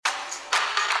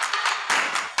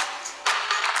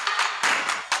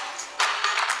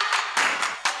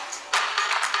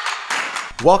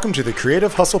Welcome to the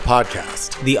Creative Hustle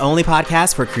Podcast, the only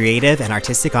podcast for creative and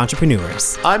artistic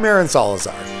entrepreneurs. I'm Aaron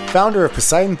Salazar, founder of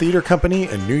Poseidon Theater Company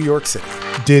in New York City.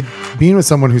 Did being with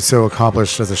someone who's so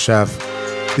accomplished as a chef,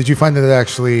 did you find that it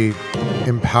actually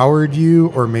empowered you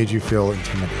or made you feel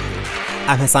intimidated?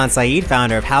 I'm Hassan Saeed,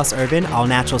 founder of House Urban, all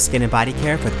natural skin and body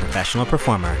care for the professional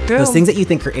performer. True. Those things that you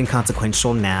think are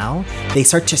inconsequential now, they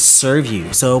start to serve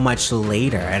you so much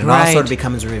later, and it all sort of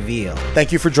becomes revealed.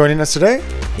 Thank you for joining us today.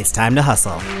 It's time to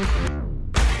hustle.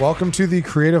 Welcome to the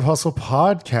Creative Hustle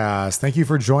Podcast. Thank you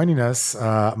for joining us.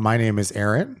 My name is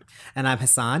Aaron. And I'm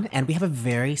Hassan, and we have a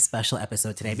very special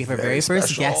episode today. We have our very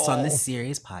first guest on this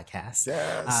series podcast.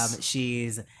 Yes.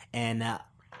 She's an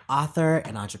author,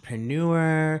 an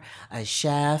entrepreneur, a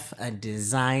chef, a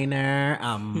designer,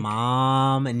 a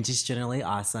mom, and just generally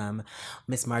awesome.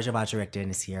 Miss Marja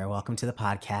Bajarichton is here. Welcome to the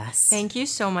podcast. Thank you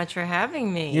so much for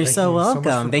having me. You're so you so much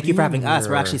welcome. for Thank you for having being us.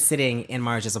 We're here. actually sitting in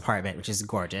Marja's apartment, which is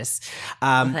gorgeous.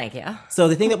 Thank you. So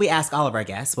the thing that we ask all of our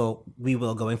guests, well, we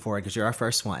will going forward because you're our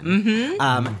first one.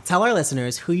 Tell our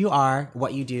listeners who you are,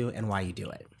 what you do, and why you do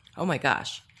it. Oh my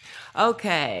gosh.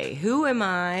 Okay, who am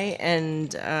I?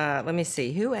 And let me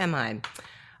see. Who am I?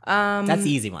 That's the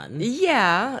easy one.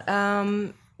 Yeah.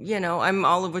 I'm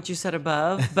all of what you said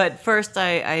above. But first,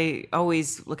 I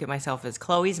always look at myself as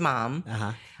Chloe's mom,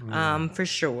 for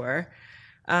sure.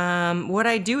 What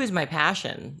I do is my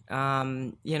passion.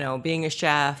 Being a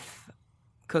chef,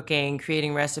 cooking,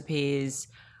 creating recipes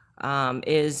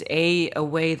is a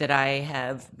way that I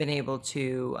have been able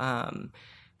to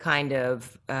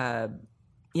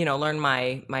learn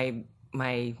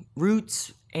my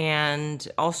roots, and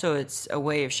also it's a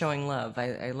way of showing love.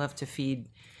 I love to feed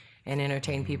and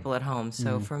entertain people at home.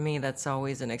 So for me, that's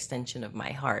always an extension of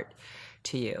my heart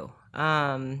to you.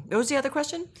 What was the other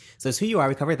question? So it's who you are.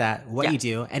 We covered that, what you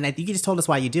do. And I think you just told us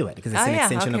why you do it, because it's an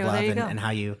extension of well, love there you and go.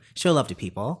 how you show love to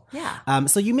people. Yeah.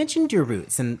 So you mentioned your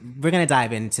roots, and we're going to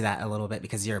dive into that a little bit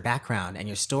because your background and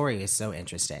your story is so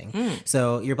interesting.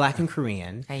 So you're Black and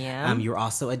Korean. I am. You're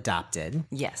also adopted.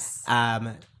 Yes.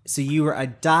 So you were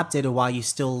adopted while you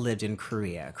still lived in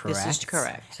Korea, correct? This is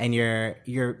correct. And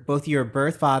both your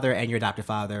birth father and your adopted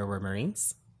father were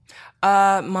Marines?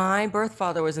 My birth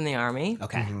father was in the Army.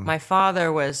 Okay. My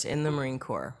father was in the Marine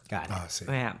Corps. Got it. I see.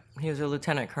 Yeah, he was a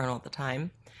lieutenant colonel at the time,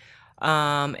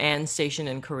 and stationed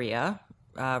in Korea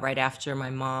right after my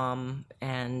mom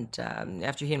and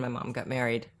after he and my mom got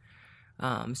married.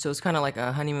 So it was kind of like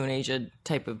a honeymoon Asia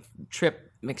type of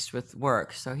trip mixed with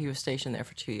work. So he was stationed there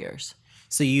for 2 years.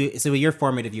 So your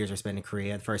formative years were spent in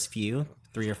Korea, the first few,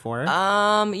 3 or 4?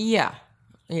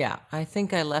 Yeah. I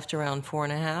think I left around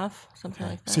 4.5, something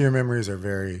like that. So your memories are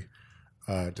very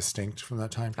distinct from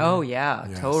that time period? Oh yeah,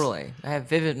 Yes. totally. I have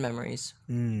vivid memories.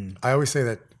 I always say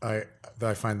that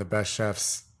I find the best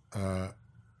chefs are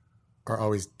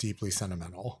always deeply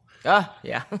sentimental.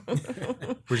 Yeah.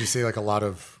 Would you say like a lot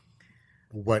of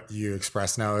what you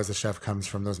express now as a chef comes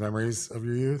from those memories of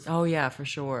your youth? Oh yeah, for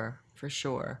sure.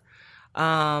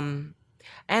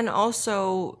 And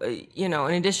also, in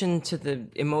addition to the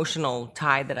emotional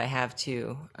tie that I have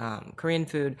to Korean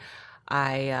food,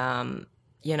 I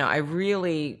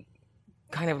really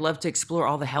kind of love to explore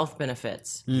all the health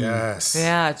benefits. Yes.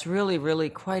 Yeah, it's really, really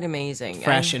quite amazing.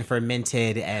 Fresh and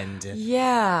fermented and...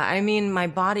 Yeah, I mean, my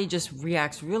body just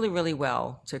reacts really, really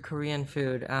well to Korean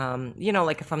food.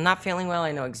 Like if I'm not feeling well,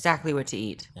 I know exactly what to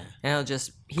eat. Yeah. And it'll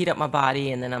just heat up my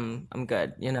body, and then I'm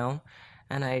good,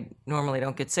 And I normally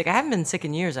don't get sick. I haven't been sick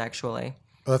in years, actually.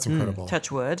 Oh, that's incredible.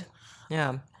 Touch wood.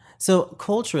 Yeah. So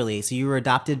culturally, you were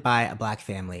adopted by a Black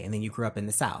family, and then you grew up in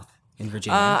the South, in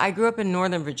Virginia. I grew up in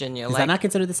Northern Virginia. Is that not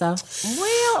considered the South?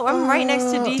 Well, I'm right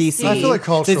next to DC. I feel like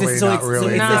culturally, it's not really.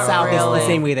 it's Not the South. It's really. the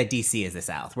same way that DC is the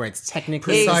South, where it's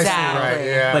technically, Precisely Exactly. right,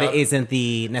 yeah. but it isn't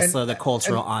necessarily the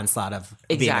cultural onslaught of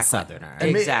being a Exactly. Southerner.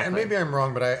 And Exactly. maybe I'm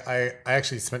wrong, but I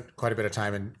actually spent quite a bit of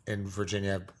time in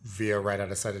Virginia via right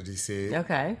outside of DC.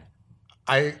 Okay.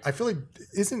 I feel like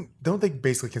don't they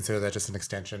basically consider that just an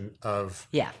extension of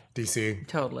Yeah. DC?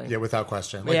 Totally. Yeah, without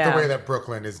question. Like Yeah. the way that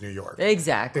Brooklyn is New York.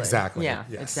 Exactly. Exactly. Yeah,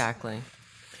 Yes. exactly.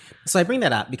 So I bring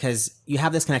that up because you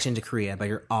have this connection to Korea, but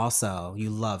you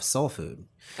love soul food.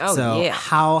 Oh, so yeah.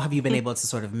 how have you been able to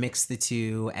sort of mix the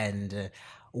two, and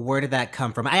where did that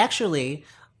come from?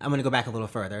 I'm going to go back a little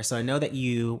further. So I know that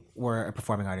you were a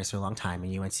performing artist for a long time,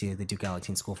 and you went to the Duke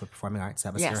Ellington School for Performing Arts.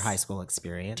 That was Yes. your high school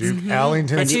experience. Duke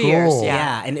Ellington For 2 School. years,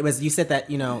 Yeah, and you said that,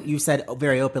 you said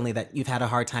very openly that you've had a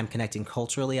hard time connecting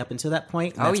culturally up until that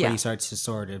point. And that's yeah. where you started to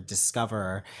sort of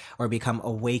discover or become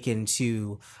awakened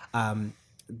to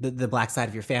the black side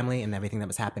of your family and everything that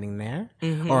was happening there,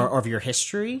 or of your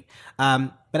history.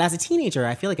 But as a teenager,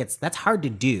 I feel like that's hard to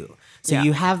do. So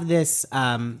you have this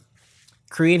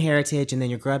Korean heritage, and then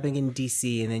you're growing up in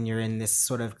DC, and then you're in this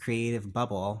sort of creative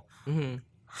bubble.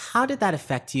 How did that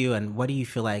affect you, and what do you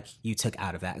feel like you took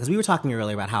out of that? Because we were talking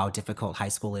earlier about how difficult high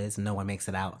school is, and no one makes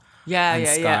it out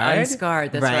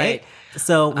unscarred. That's right.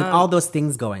 So with all those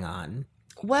things going on.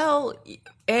 Well,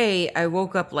 I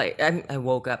woke up like I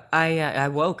woke up. I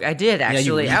woke. I did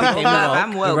actually. you I woke up.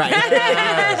 I'm woke. Right.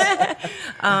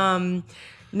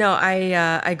 No,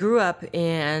 I grew up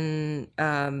in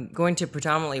going to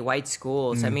predominantly white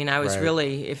schools. I mean, I was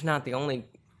really, if not the only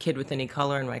kid with any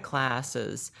color in my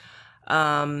classes.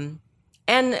 And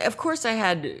of course, I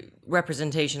had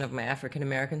representation of my African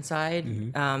American side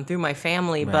through my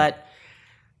family, but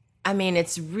I mean,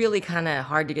 it's really kind of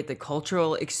hard to get the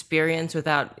cultural experience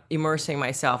without immersing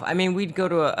myself. I mean, we'd go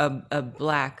to a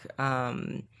black,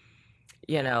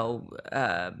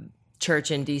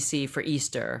 church in DC for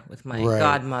Easter with my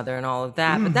godmother and all of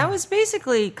that. But that was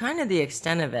basically kind of the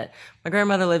extent of it. My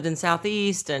grandmother lived in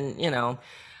Southeast and,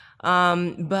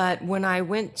 but when I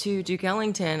went to Duke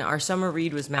Ellington, our summer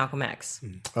read was Malcolm X.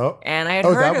 Oh, and I had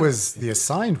heard that of, was the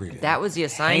assigned reading. That was the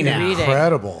assigned reading.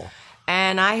 Incredible.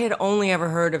 And I had only ever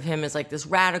heard of him as like this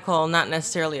radical, not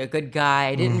necessarily a good guy.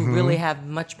 I didn't really have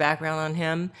much background on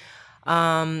him.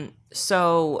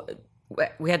 So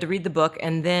we had to read the book,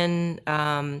 and then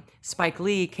Spike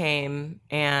Lee came,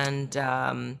 and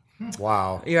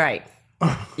wow, you're right,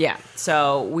 yeah.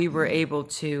 So we were able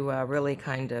to really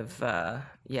kind of,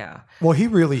 Well, he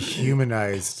really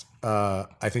humanized,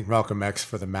 I think, Malcolm X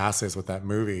for the masses with that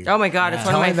movie. Oh my God, it's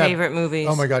one of my favorite movies.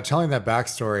 Oh my God, telling that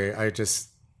backstory,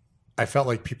 I felt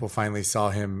like people finally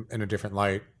saw him in a different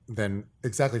light than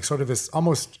exactly sort of this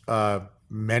almost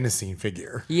menacing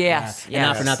figure. Yes. And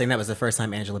not for nothing, that was the first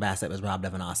time Angela Bassett was robbed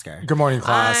of an Oscar. Good morning,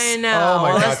 class. I know. Oh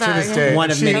my God, to this day.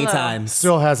 One of many times.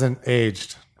 Still hasn't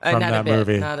aged from not a that bit,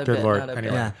 movie. not a Good bit, Lord. not a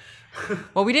Anyway. Yeah.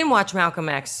 Well, we didn't watch Malcolm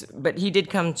X, but he did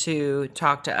come to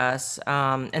talk to us.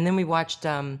 And then we watched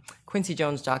Quincy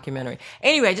Jones' documentary.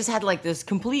 Anyway, I just had like this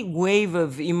complete wave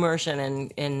of immersion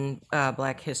in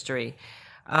Black history.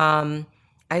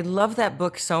 I love that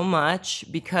book so much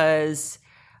because,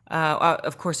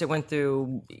 of course, it went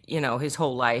through, his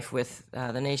whole life with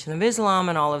the Nation of Islam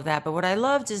and all of that. But what I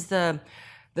loved is the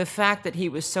fact that he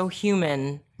was so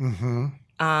human.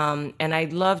 And I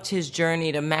loved his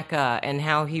journey to Mecca and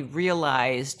how he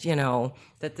realized,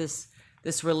 that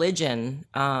this religion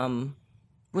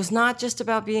was not just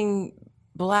about being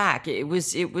Black. It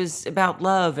was about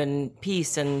love and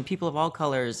peace and people of all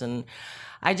colors. And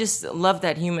I just love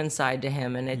that human side to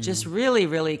him, and it just really,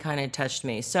 really kind of touched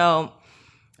me. So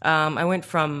I went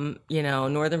from,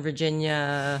 Northern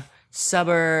Virginia,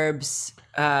 suburbs,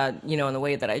 in the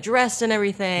way that I dressed and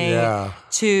everything,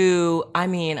 to, I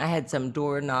had some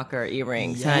door knocker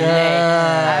earrings. Honey.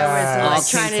 I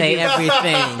was trying to say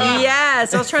everything.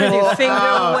 Yes, I was trying to do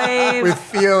finger waves. With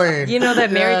feeling.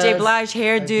 That Mary J. Blige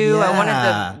hairdo. Yeah. I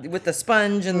wanted with the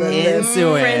sponge and the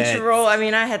French roll.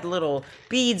 I had little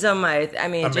beads on my,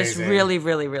 just really,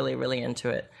 really, really, really into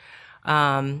it.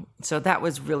 So that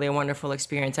was really a wonderful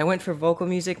experience. I went for vocal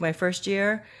music my first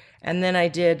year, and then I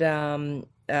did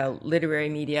literary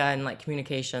media and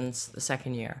communications the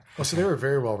second year. Oh, so they were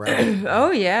very well rounded.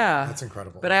 Oh yeah, that's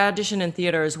incredible. But I auditioned in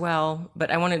theater as well.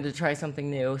 But I wanted to try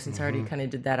something new since I already kind of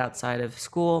did that outside of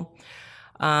school.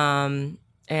 And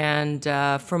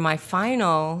for my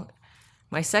final,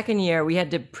 my second year, we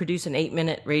had to produce an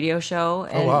 8-minute radio show,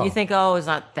 and you think, it's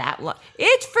not that long.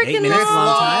 It's freaking 8 minutes, long.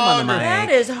 long time on the mic. That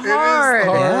is hard.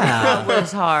 Yeah. That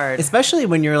was hard. Especially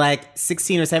when you're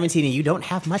 16 or 17 and you don't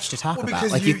have much to talk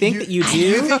about. You think that you do.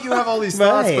 You think you have all these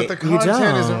thoughts, but the you content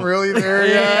don't. isn't really there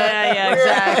yet.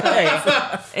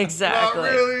 Yeah, exactly.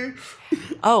 Not really.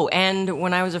 Oh, and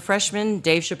when I was a freshman,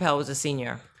 Dave Chappelle was a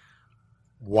senior.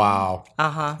 Wow.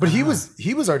 But he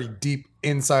was already deep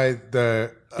inside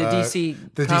the DC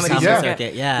the comedy DC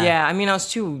circuit. Yeah. Yeah, I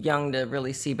was too young to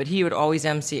really see, but he would always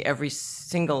MC every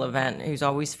single event. He was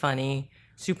always funny,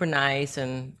 super nice,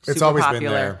 and super It's always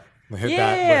popular. been there.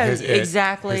 Yeah, his it,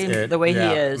 exactly his it. the way he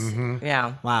Yeah. is. Mhm.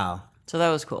 Yeah. Wow. So that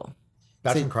was cool.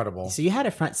 That's incredible. So you had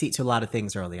a front seat to a lot of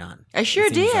things early on. I sure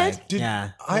it seems did. like.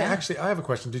 Yeah. I have a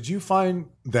question. Did you find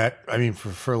that,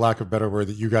 for lack of a better word,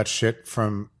 that you got shit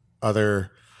from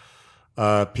other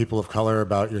people of color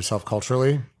about yourself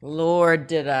culturally? Lord,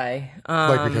 did I?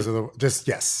 Because of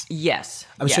yes. Yes.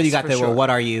 I'm sure you got for the sure. well, what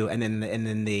are you? And then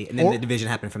the division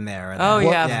happened from there. Oh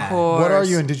yeah, of course. What are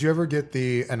you? And did you ever get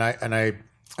the? And I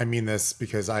mean this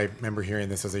because I remember hearing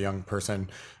this as a young person.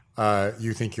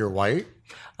 You think you're white?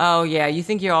 Oh yeah, you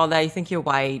think you're all that. You think you're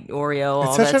white, Oreo, It's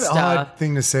all such that an stuff. odd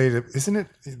thing to say, isn't it?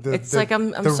 It's like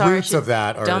I'm the sorry. I roots should of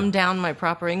that are dumb down my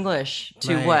proper English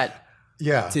to Right. what?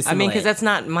 yeah. To I mean, because assimilate. that's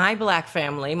not my black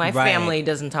family. My Right. family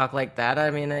doesn't talk like that. I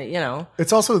mean,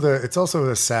 It's also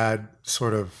a sad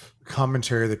sort of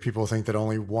commentary that people think that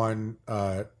only one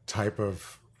type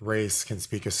of race can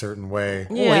speak a certain way.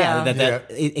 Well, yeah, Yeah.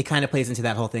 it kind of plays into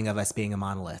that whole thing of us being a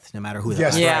monolith, no matter who the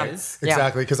Yes, other Yeah. is. Yeah.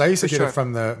 Exactly, because I used to For get sure. it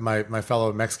from my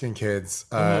fellow Mexican kids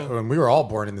when we were all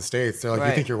born in the States. They're like, "You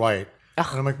Right. think you're white?"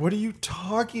 And I'm like, "What are you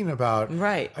talking about?"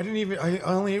 Right. I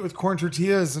only ate with corn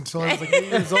tortillas until I was like 8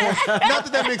 years old.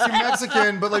 Not that makes you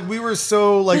Mexican, but like we were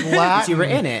so like Latin. You were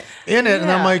in it. And I'm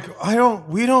Yeah. like,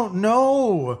 we don't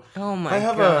know. Oh my I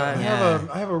have God.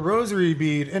 I have a rosary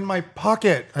bead in my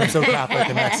pocket. I'm so Catholic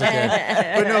and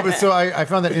Mexican. But so I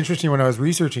found that interesting when I was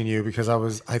researching you because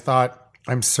I thought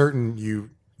I'm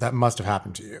certain that must have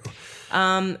happened to you.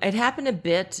 It happened a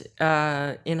bit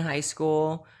in high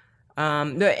school.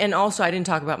 And also, I didn't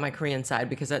talk about my Korean side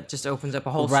because that just opens up a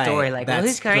whole story. Like, well, That's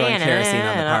who's Korean? throwing kerosene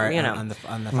on the part, you know.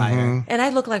 on the fire. And I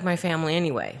look like my family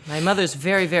anyway. My mother's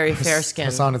very, very fair skinned.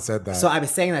 Hassan had said that. So I was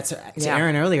saying that to Yeah.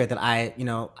 Aaron earlier that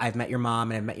I've met your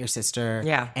mom and I've met your sister.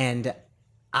 Yeah. And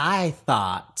I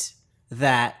thought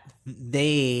that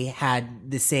they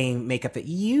had the same makeup that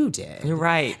you did. You're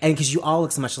right. And because you all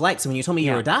look so much alike. So when you told me you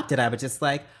Yeah. were adopted, I was just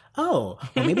like, oh,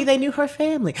 well, maybe they knew her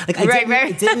family. Like Right,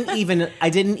 I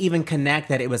didn't even connect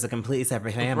that it was a completely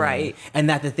separate family. Right. And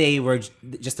that they were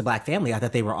just a black family. I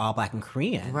thought they were all black and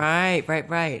Korean. Right.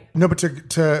 No, but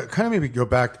to kind of maybe go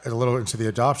back a little into the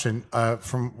adoption,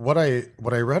 from what I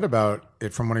read about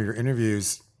it from one of your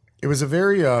interviews, it was a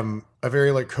very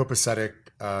like copacetic,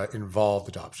 involved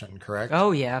adoption, correct?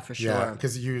 Oh, yeah, for sure. Yeah,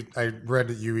 because I read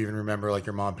that you even remember like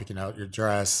your mom picking out your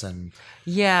dress and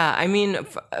Yeah, I mean,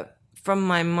 from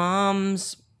my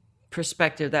mom's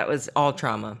perspective, that was all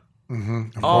trauma.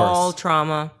 of All course.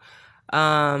 trauma.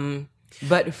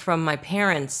 But from my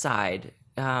parents' side,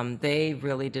 they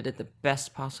really did it the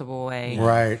best possible way.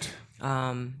 Right.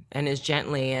 And as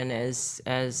gently and as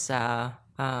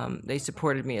they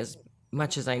supported me as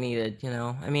much as I needed,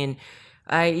 I mean,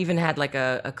 I even had like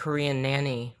a Korean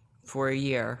nanny for a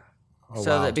year. wow.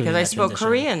 Because Doing I that spoke transition.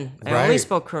 Korean. I Right. only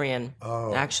spoke Korean,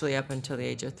 actually, up until the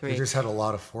age of 3. You just had a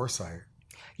lot of foresight.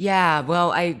 Yeah,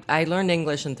 well, I learned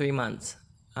English in 3 months.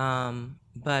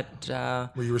 But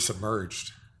Well, you were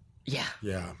submerged. yeah.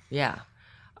 Yeah.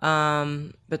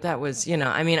 But that was,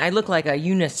 I mean, I looked like a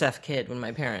UNICEF kid when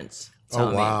my parents saw Oh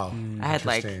me. wow. I had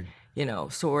like, Interesting.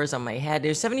 sores on my head.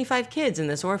 There's 75 kids in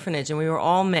this orphanage, and we were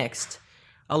all mixed.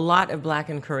 A lot of black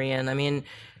and Korean. I mean,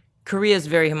 Korea is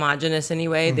very homogenous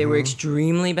anyway. They were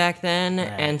extremely back then,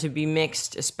 and to be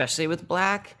mixed, especially with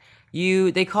black,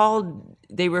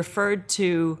 they referred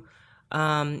to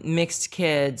mixed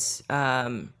kids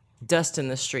dust in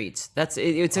the streets.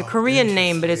 It's a Korean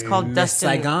name, but it's called Miss dust in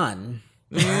Saigon.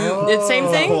 the same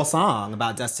A thing. whole song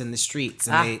about dust in the streets.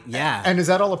 And And is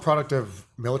that all a product of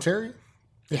military?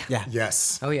 yeah.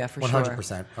 Yes. Oh, yeah, for sure.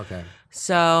 100%. Okay.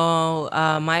 So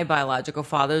my biological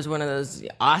father is one of those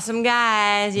awesome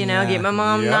guys, get my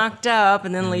mom Yep. knocked up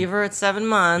and then leave her at 7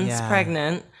 months Yeah.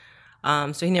 pregnant.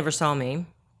 So he never saw me.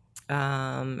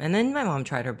 And then my mom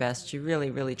tried her best. She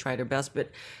really, really tried her best.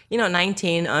 But,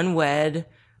 19, unwed,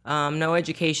 no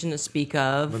education to speak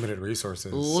of. Limited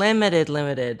resources.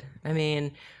 Limited. I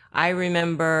mean, I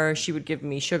remember she would give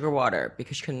me sugar water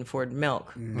because she couldn't afford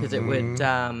milk because it would,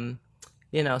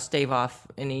 stave off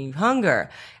any hunger.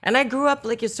 And I grew up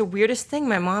like it's the weirdest thing.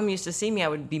 My mom used to see me. I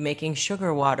would be making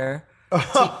sugar water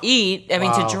to eat.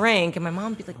 To drink. And my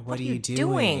mom would be like, "What are you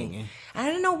doing?" And I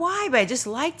don't know why, but I just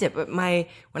liked it. But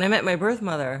when I met my birth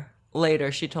mother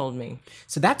later, she told me.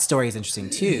 So that story is interesting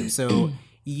too. So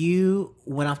you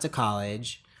went off to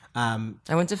college. I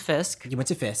went to Fisk. You went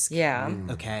to Fisk. Yeah.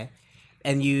 Okay.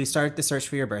 And you started the search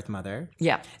for your birth mother.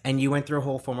 Yeah. And you went through a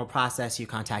whole formal process. You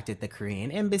contacted the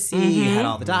Korean embassy. You had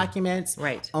all the documents.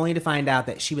 Right. Only to find out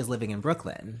that she was living in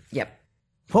Brooklyn. Yep.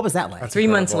 What was that like? 3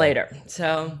 months incredible. later.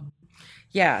 So,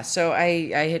 yeah. So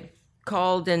I had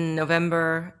called in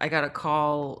November. I got a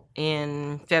call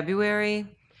in February.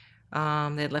 They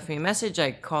had left me a message.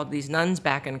 I called these nuns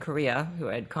back in Korea who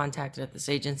I had contacted at this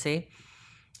agency.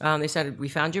 They said, "We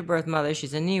found your birth mother.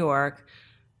 She's in New York."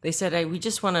 They said, "We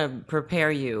just want to prepare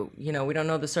you. We don't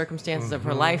know the circumstances of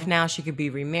her life now. She could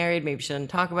be remarried. Maybe she doesn't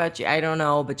talk about you. I don't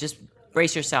know, but just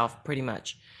brace yourself, pretty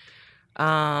much."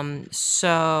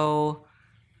 So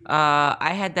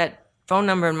I had that phone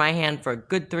number in my hand for a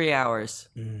good 3 hours.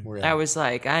 I was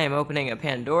like, I am opening a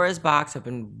Pandora's box. I've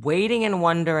been waiting and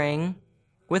wondering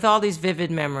with all these vivid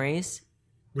memories.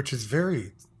 Which is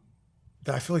very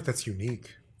I feel like that's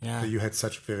unique. Yeah. That you had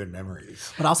such vivid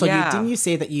memories. But also, Yeah. didn't you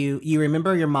say that you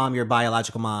remember your mom, your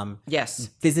biological mom, Yes.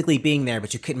 physically being there,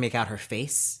 but you couldn't make out her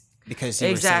face because you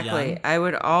were so Exactly. young? I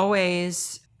would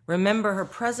always remember her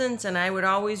presence, and I would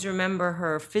always remember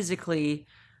her physically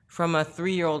from a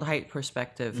 3-year-old height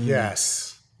perspective.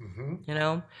 Yes. You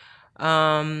know,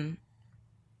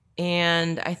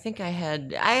 and I think I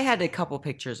had a couple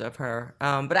pictures of her,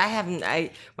 but I haven't.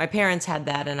 My parents had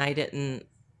that, and I didn't.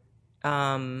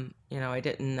 I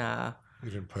didn't. You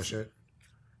didn't push it?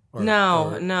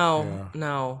 No.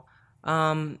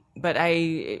 Yeah. But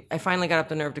I finally got up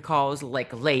the nerve to call. It was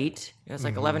like late. It was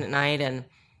like 11 at night, and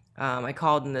I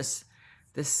called, and this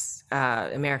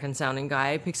American sounding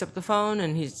guy picks up the phone,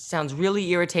 and he sounds really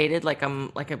irritated, like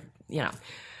I'm like a.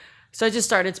 So I just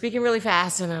started speaking really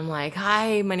fast, and I'm like,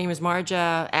 "Hi, my name is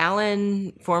Marja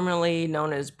Allen, formerly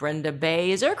known as Brenda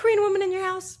Bay. Is there a Korean woman in your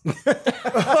house?" Exactly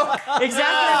like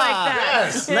that.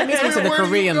 Yes. Let me speak to the Where do you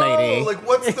Korean go? lady. Like,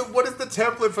 what is the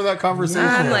template for that conversation?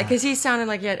 I'm like, because he sounded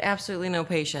like he had absolutely no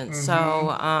patience.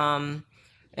 So,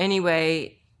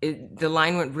 anyway, the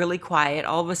line went really quiet.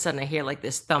 All of a sudden, I hear like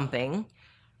this thumping,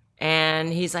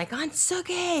 and he's like, Aunt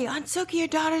Suki, your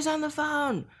daughter's on the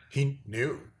phone. He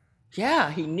knew.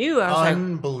 Yeah, he knew. I was like,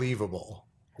 Unbelievable.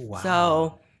 Wow.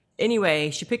 so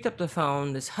anyway, she picked up the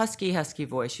phone, this husky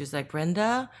voice. She was like,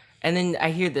 Brenda? And then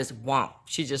I hear this whomp.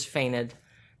 She just fainted.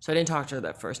 So I didn't talk to her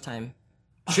that first time.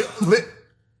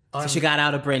 So she got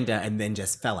out of Brenda and then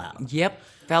just fell out. Yep,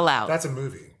 fell out. That's a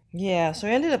movie. Yeah, so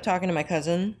I ended up talking to my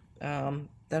cousin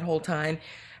that whole time.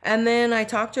 And then I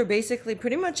talked to her basically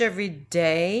pretty much every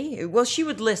day. Well, she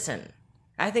would listen.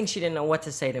 I think she didn't know what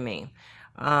to say to me.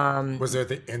 Was there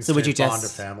the instant would you bond just-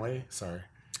 of family? Sorry.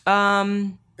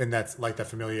 And that's like the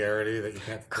familiarity that you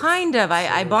can't. Kind of.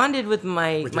 I bonded with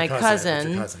my With your cousin,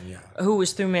 with your cousin, yeah. who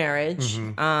was through marriage.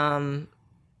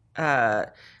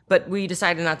 But we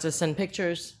decided not to send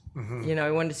pictures. We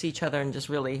wanted to see each other and just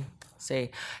really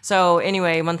see. So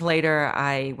anyway, a month later,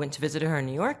 I went to visit her in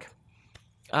New York.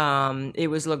 It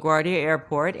was LaGuardia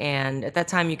Airport, and at that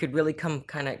time, you could really come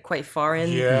kind of quite far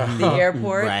in Yeah. the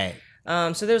airport. Right.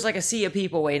 So there was like a sea of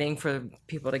people waiting for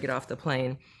people to get off the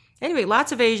plane. Anyway,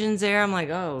 lots of Asians there. I'm like,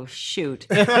 oh, shoot.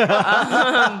 All of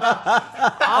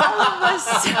us.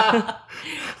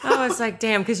 I was like,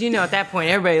 damn, because at that point,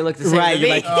 everybody looked the same Right. to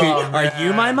You're me. like, are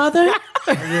you my mother?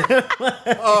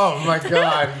 Oh my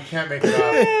God! You can't make it up.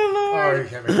 Oh, you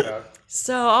can't make it up.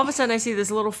 So all of a sudden, I see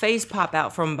this little face pop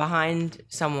out from behind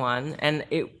someone, and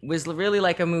it was really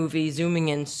like a movie, zooming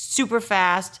in super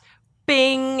fast,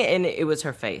 bing, and it was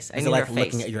her face. I Is knew it like her face.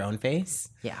 looking at your own face?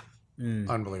 Yeah.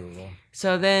 Unbelievable.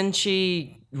 So then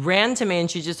she ran to me and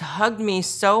she just hugged me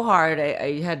so hard.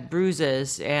 I had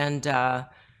bruises, and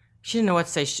she didn't know what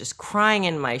to say. She's just crying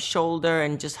in my shoulder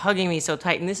and just hugging me so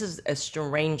tight. And this is a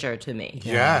stranger to me.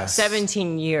 Yes.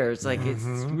 17 years. Like, it's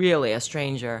really a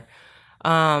stranger.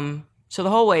 So the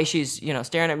whole way she's,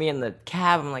 staring at me in the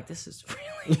cab. I'm like, this is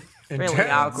really, really Intense.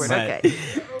 awkward. Right.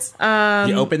 Okay.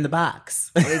 You open the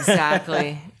box.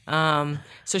 Exactly.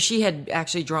 So she had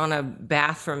actually drawn a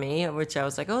bath for me, which I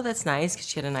was like, oh, that's nice, because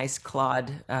she had a nice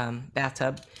clawed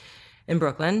bathtub in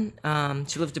Brooklyn.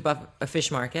 She lived above a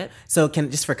fish market. So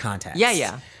just for context.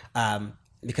 Yeah.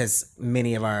 Because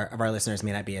many of our listeners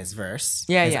may not be as versed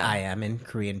Yeah, as yeah. I am in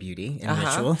Korean beauty and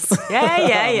rituals.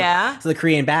 Yeah. So the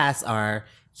Korean baths are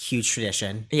huge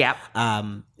tradition. Yep.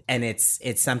 And it's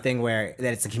something that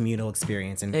it's a communal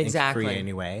experience in Exactly. Korea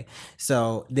anyway.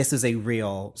 So this is a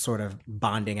real sort of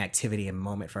bonding activity and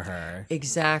moment for her.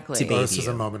 Exactly. To be- This is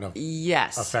a moment of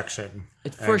Yes. affection.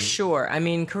 For and sure. I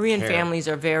mean, Korean care. families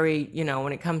are very,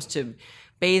 when it comes to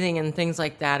bathing and things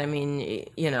like that, I mean,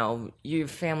 your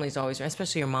family's always,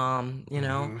 especially your mom,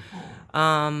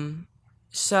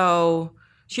 So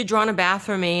she'd drawn a bath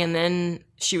for me, and then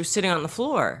she was sitting on the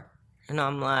floor. And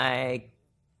I'm like,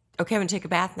 okay, I'm going to take a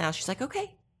bath now. She's like,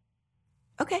 okay.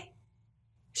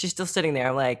 She's still sitting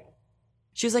there.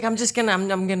 She was like, I'm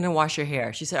going to wash your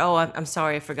hair. She said, oh, I'm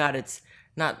sorry, I forgot. It's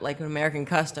not like an American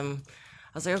custom.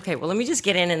 I was like, okay, well, let me just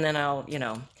get in and then I'll,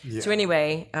 Yeah. So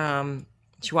anyway,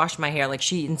 she washed my hair. Like,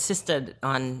 she insisted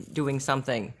on doing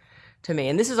something to me.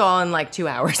 And this is all in like 2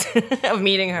 hours of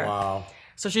meeting her. Wow.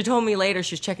 So she told me later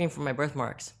she was checking for my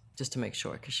birthmarks just to make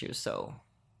sure, because she was so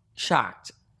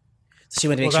shocked. So she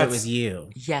wanted to make Well, sure it that's- was you.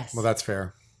 Yes. Well, that's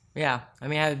fair. Yeah. I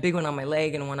mean, I have a big one on my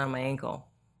leg and one on my ankle.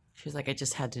 She was like, I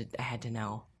had to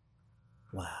know.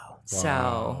 Wow.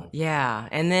 So, yeah.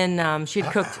 And then she'd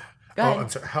cooked. Go ahead. I'm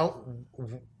sorry. How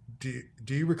do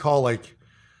you recall? Like,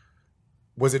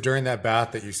 was it during that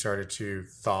bath that you started to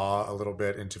thaw a little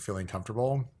bit into feeling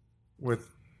comfortable with?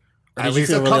 Or At did you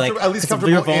least feel really like at least 'cause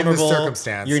you're comfortable in the vulnerable,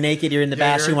 circumstance. You're naked. You're in the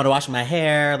bathroom. You want to wash my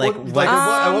hair. Like, Well, what?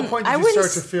 at what point I did you wouldn't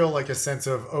start to feel like a sense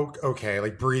of okay,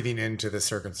 like breathing into the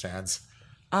circumstance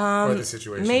or the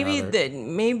situation? Maybe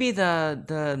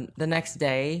rather? the next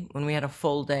day when we had a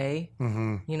full day,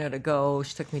 to go.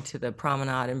 She took me to the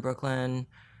promenade in Brooklyn,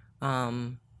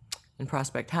 in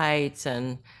Prospect Heights,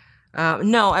 and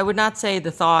no, I would not say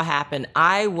the thaw happened.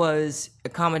 I was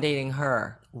accommodating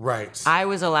her. Right. I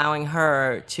was allowing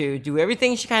her to do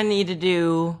everything she kind of needed to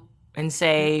do and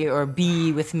say or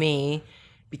be with me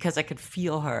because I could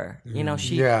feel her.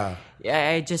 Yeah.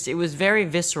 It was very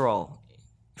visceral,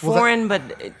 foreign, but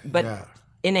Yeah.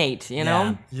 innate. You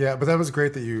know. Yeah, but that was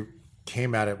great that you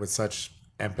came at it with such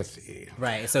empathy.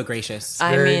 Right. So gracious.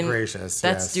 Very gracious,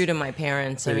 That's yes. due to my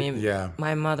parents. I mean, yeah.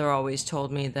 my mother always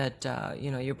told me that,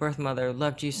 your birth mother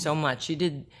loved you so much. She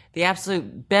did the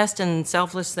absolute best and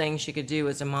selfless thing she could do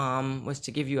as a mom was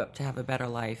to give you up to have a better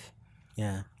life,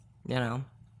 yeah.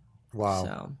 Wow.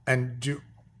 So. And do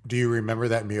you remember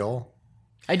that meal?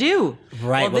 I do.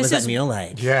 Right. Well, What was this that meal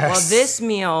like? Yes. Well, this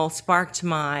meal sparked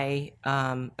my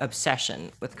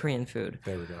obsession with Korean food.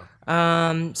 There we go.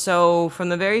 So from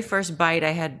the very first bite,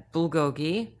 I had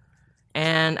bulgogi,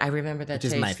 and I remember that Which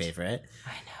taste. is my favorite.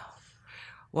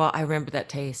 Well, I remember that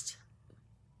taste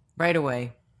right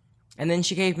away. And then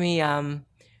she gave me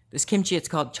this kimchi. It's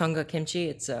called chunga kimchi.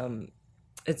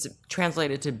 It's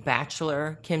translated to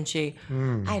bachelor kimchi.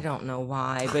 I don't know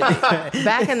why, but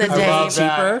back in the day, love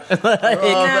that.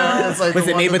 It's like Was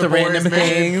the it one made that with the the random boys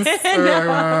made.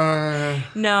 things?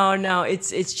 no,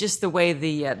 it's just the way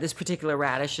this particular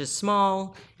radish is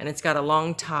small and it's got a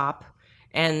long top.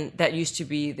 And that used to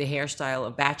be the hairstyle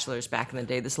of bachelors back in the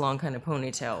day, this long kind of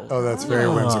ponytail. Oh, that's very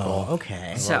whimsical. Oh,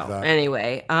 okay. So that.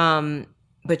 anyway,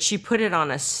 but she put it on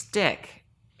a stick,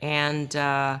 and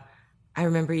I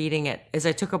remember eating it. As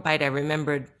I took a bite, I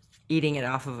remembered eating it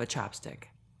off of a chopstick.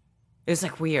 It was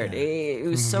like weird. It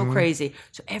was so crazy.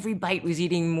 So every bite was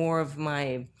eating more of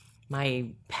my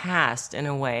past in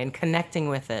a way and connecting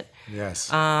with it. Yes.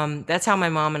 That's how my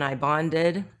mom and I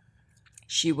bonded.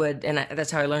 She would, and that's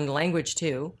how I learned the language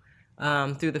too,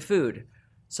 through the food.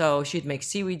 So she'd make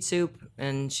seaweed soup,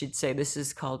 and she'd say, "This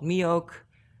is called miok.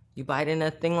 You bite in a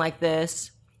thing like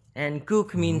this." And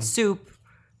guk means soup.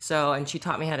 So, and she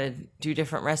taught me how to do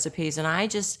different recipes, and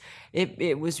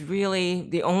it was really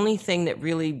the only thing that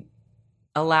really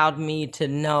allowed me to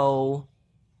know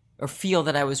or feel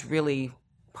that I was really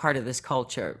part of this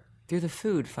culture through the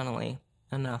food, funnily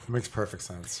enough. Makes perfect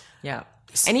sense. Yeah.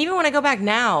 And even when I go back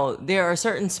now, there are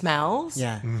certain smells.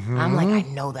 Yeah. I'm like, I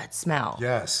know that smell.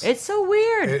 Yes. It's so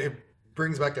weird. It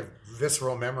brings back a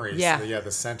visceral memories. Yeah. The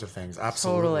scent of things.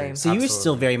 Absolutely. Totally. So you were Absolutely.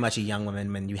 still very much a young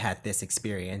woman when you had this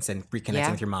experience and reconnecting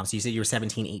Yeah. with your mom. So you said you were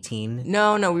 17, 18?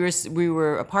 No, we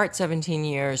were apart 17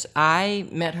 years. I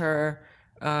met her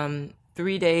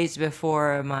 3 days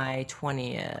before my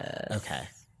 20th Okay.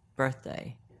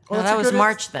 birthday. Oh, No, that's that a was good-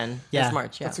 March then. Yeah. That was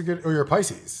March, yeah. That's a good. Oh, you're a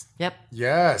Pisces. Yep.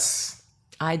 Yes.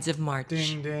 Ides of March.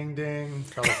 Ding, ding, ding.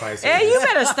 Fellow Pisces. Hey, you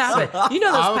better stop it. You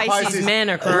know I'm those a Pisces men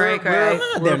are cray We're- cray.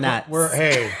 They're nuts.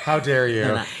 Hey, how dare you?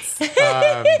 They're nuts.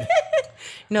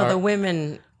 No, the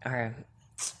women are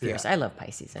fierce. I love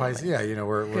Pisces. Anyway. Pisces. Yeah,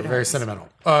 we're very hearts. sentimental.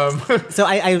 So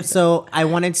I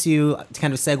wanted to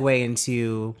kind of segue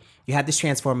into, you had this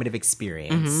transformative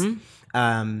experience.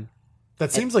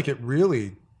 That seems like it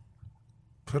really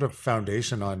put a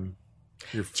foundation on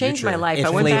your future. Changed my life. It I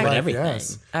went flavored back. everything.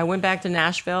 Yes. I went back to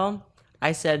Nashville.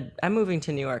 I said, I'm moving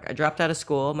to New York. I dropped out of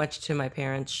school, much to my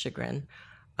parents' chagrin.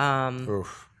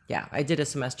 Oof. Yeah, I did a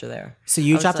semester there So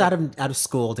you was dropped like- out of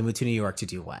school to move to New York to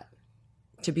do what?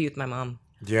 to be with my mom.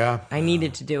 Yeah. I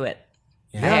needed to do it.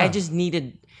 Yeah. I just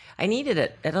needed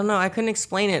it. I don't know. I couldn't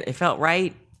explain it. It felt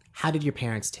right. How did your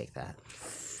parents take that?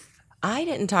 I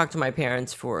didn't talk to my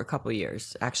parents for a couple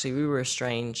years. Actually, we were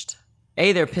estranged.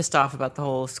 They're pissed off about the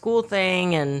whole school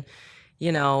thing, and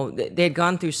they'd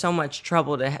gone through so much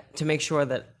trouble to make sure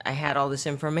that I had all this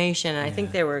information, and I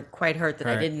think they were quite hurt that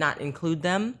I did not include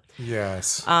them.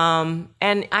 Yes. And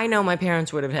I know my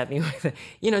parents would have had me with,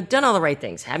 done all the right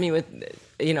things, had me with,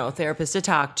 a therapist to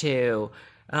talk to,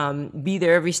 be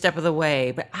there every step of the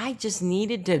way. But I just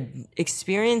needed to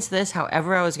experience this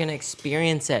however I was going to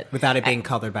experience it. Without it being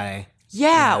colored by...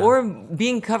 Yeah, or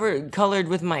being colored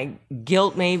with my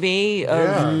guilt, maybe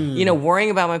of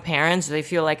worrying about my parents. They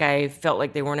feel like I felt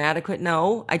like they weren't adequate.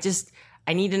 No, I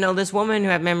need to know this woman who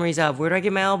I have memories of. Where do I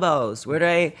get my elbows? Where do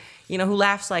I, who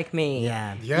laughs like me?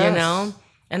 Yeah. Yes.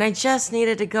 And I just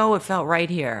needed to go. It felt right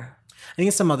here. I think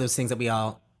it's some of those things that we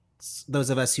all those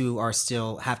of us who are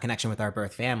still have connection with our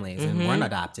birth families and weren't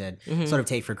adopted sort of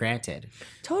take for granted.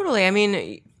 Totally. I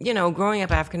mean, growing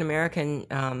up African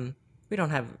American, we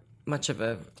don't have much of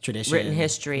a Tradition, written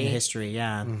history,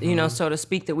 yeah. so to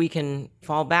speak, that we can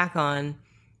fall back on.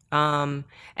 And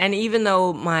even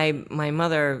though my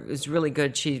mother is really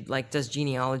good, she like does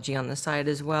genealogy on the side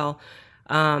as well.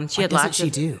 She had lots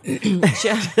of. do?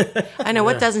 I know,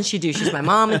 what doesn't she do? She's my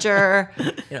momager.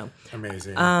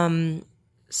 Amazing.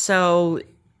 So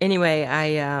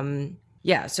anyway,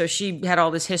 so she had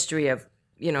all this history of,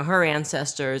 her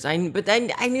ancestors. But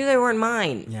I knew they weren't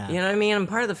mine. Yeah. You know what I mean? I'm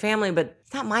part of the family, but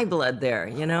it's not my blood there,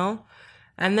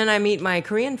 And then I meet my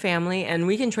Korean family, and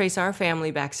we can trace our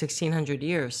family back 1,600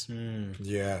 years.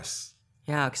 Yes.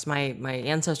 Yeah, because my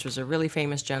ancestor was a really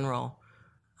famous general.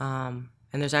 And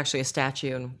there's actually a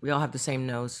statue, and we all have the same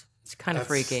nose. It's kind of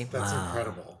freaky. That's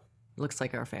incredible. Looks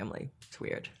like our family. It's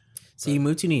weird. So you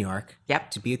moved to New York. Yep.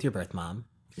 To be with your birth mom.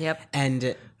 Yep.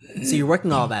 And so you're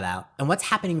working all that out. And what's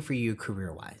happening for you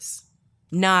career-wise?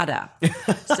 Nada.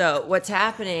 So what's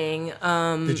happening?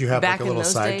 Did you have back like a in little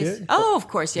those side days? gig? Oh, of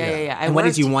course, yeah. And what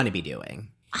did you want to be doing?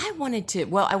 I wanted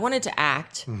to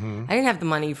act. I didn't have the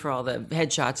money for all the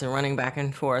headshots and running back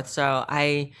and forth, so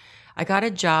I got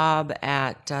a job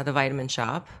at the Vitamin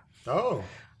Shop. Oh.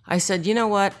 I said, you know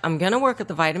what? I'm going to work at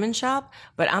the Vitamin Shop,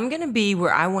 but I'm going to be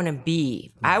where I want to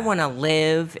be. I want to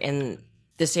live in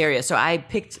this area. So I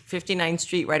picked 59th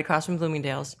Street right across from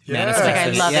Bloomingdale's. Yes. It's like,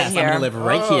 I love it here. I'm going to live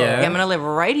right here. Yeah, I'm going to live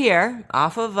right here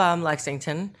off of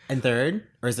Lexington. And Third?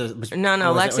 Or is it? No,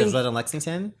 Lexington. Lexington. Was that in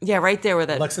Lexington? Yeah, right there where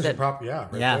Lexington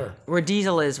right there. where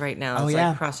Diesel is right now. It's yeah.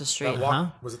 like across the street.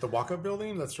 Was it the walk-up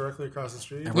building that's directly across the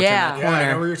street? Yeah. Yeah,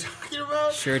 I know what you're talking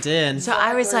about. Sure did. So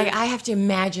I was like, I have to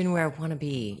imagine where I want to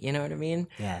be. You know what I mean?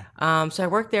 Yeah. So I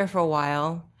worked there for a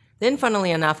while. Then, funnily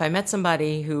enough, I met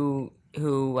somebody who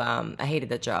I hated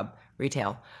that job,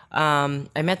 retail.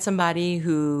 I met somebody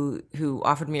who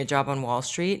offered me a job on Wall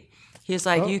Street. He was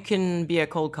like, you can be a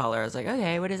cold caller. I was like,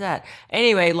 okay, what is that?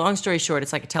 Anyway, long story short,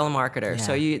 it's like a telemarketer. Yeah.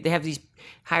 So they have these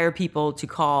hire people to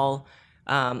call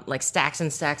like stacks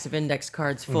and stacks of index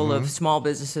cards full of small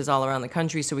businesses all around the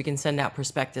country so we can send out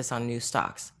prospectus on new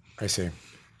stocks. I see.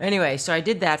 Anyway, so I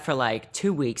did that for like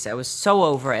 2 weeks. I was so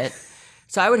over it.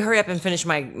 So I would hurry up and finish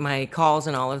my calls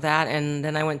and all of that. And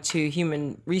then I went to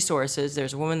Human Resources.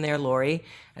 There's a woman there, Lori.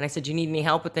 And I said, you need any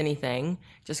help with anything?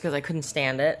 Just because I couldn't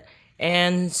stand it.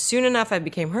 And soon enough, I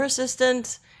became her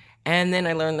assistant. And then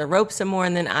I learned the ropes some more.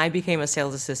 And then I became a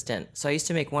sales assistant. So I used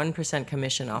to make 1%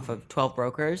 commission off of 12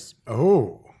 brokers.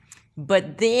 Oh.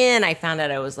 But then I found out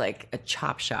I was like a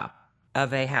chop shop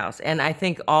of a house. And I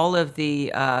think all of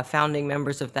the founding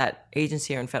members of that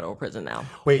agency are in federal prison now.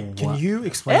 Wait, can you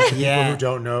explain to people Yeah. who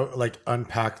don't know, like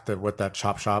unpack what that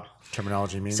chop shop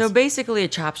terminology means? So basically, a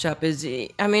chop shop is,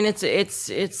 I mean, it's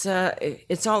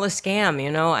all a scam,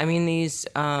 you know. I mean,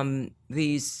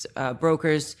 these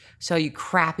brokers sell you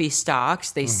crappy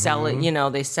stocks. They sell it, you know,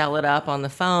 they sell it up on the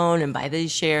phone and buy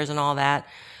these shares and all that.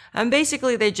 And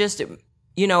basically, they just,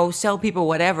 you know, sell people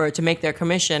whatever to make their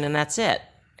commission, and that's it.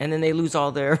 And then they lose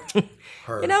all their,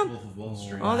 you know,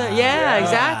 all their,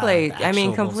 exactly. I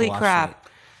mean, complete crap.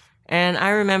 And I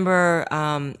remember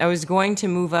I was going to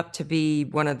move up to be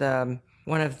one of the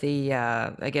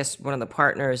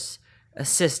partners'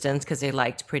 assistants because they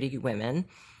liked pretty women.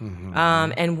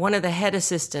 And one of the head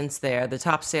assistants there, the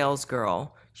top sales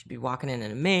girl, she'd be walking in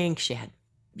a mink. She had,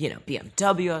 you know,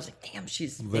 BMW. I was like, damn,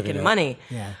 she's making money.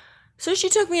 Yeah. So she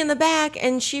took me in the back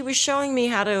and she was showing me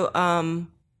how to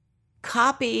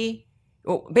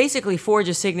basically forge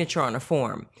a signature on a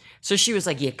form. So she was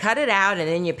like, you cut it out and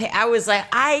then you pay. I was like,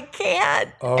 I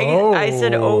can't. I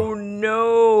said, oh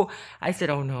no, I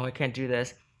can't do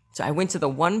this. So I went to the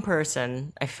one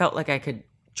person I felt like I could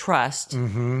trust,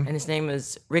 and his name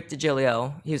was Rick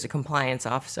DiGilio. He was a compliance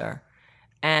officer,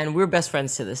 and we're best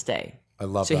friends to this day. I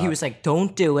love so that. he was like,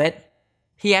 don't do it.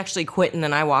 He actually quit, and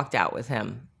then I walked out with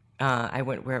him. I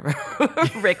went wherever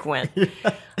Rick went. So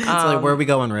like, where are we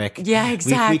going, Rick? Yeah,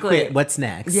 exactly. We quit. What's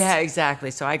next? Yeah, exactly.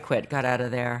 So I quit, got out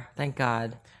of there. Thank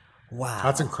God. Wow.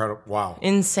 That's incredible. Wow.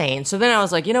 Insane. So then I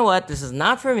was like, you know what? This is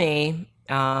not for me.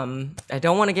 I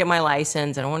don't want to get my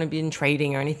license. I don't want to be in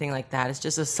trading or anything like that. It's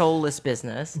just a soulless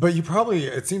business. But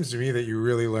it seems to me that you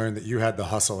really learned that you had the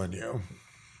hustle in you.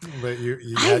 But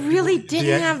I really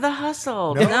didn't have the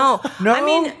hustle. No. I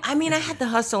mean, I had the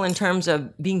hustle in terms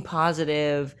of being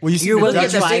positive. Well, You're look at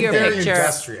the very bigger picture.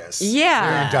 Industrious. Yeah,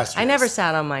 Very industrious. I never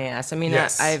sat on my ass. I mean,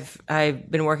 Yes.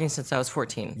 I've been working since I was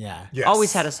 14. Yeah. Yes.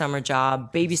 Always had a summer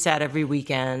job, babysat every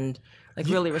weekend, like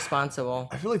really responsible.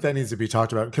 I feel like that needs to be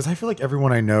talked about because I feel like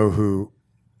everyone I know who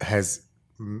has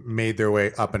made their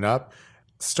way up and up,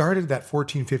 started that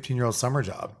 14, 15-year-old summer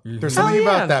job. Mm-hmm. There's something yeah.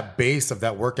 about that base of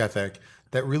that work ethic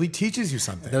that really teaches you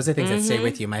something. Those are things that stay Mm-hmm.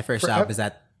 with you. My first job was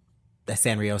at the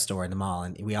Sanrio store in the mall,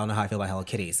 and we all know how I feel about Hello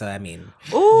Kitty. So I mean,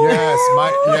 Yes,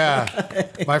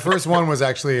 my first one was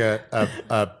actually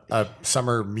a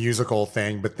summer musical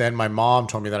thing, but then my mom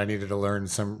told me that I needed to learn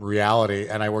some reality,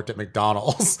 and I worked at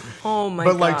McDonald's. Oh my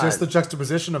But god! like just the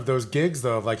juxtaposition of those gigs,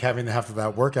 though, of like having to have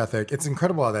that work ethic, it's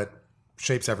incredible how that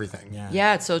shapes everything.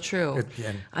 Yeah, it's so true.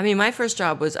 I mean, my first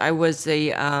job was I was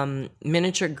a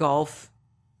miniature golf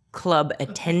club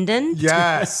attendant.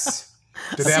 Yes.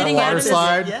 Did they have a Sitting out water in this-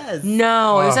 slide? yes.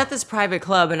 No, it was at this private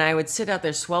club, and I would sit out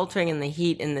there sweltering in the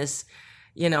heat in this,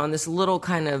 in this little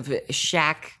kind of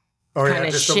shack Oh, yeah, kind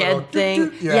of just a shed little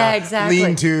thing. Yeah, exactly.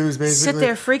 Lean-tos, basically. Sit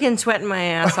there freaking sweating my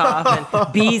ass off,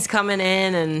 and bees coming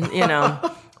in, and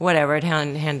whatever. I'd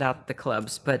hand out the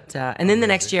clubs, but and then the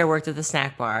next year I worked at the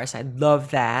snack bar, so I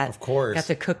loved that. Of course. Got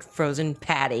to cook frozen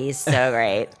patties, so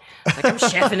great. Like I'm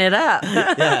chefing it up.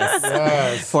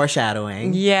 Yes.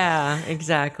 Foreshadowing. Yeah,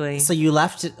 exactly. So you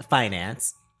left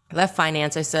finance. Left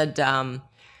finance. I said,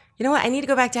 you know what? I need to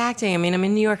go back to acting. I mean, I'm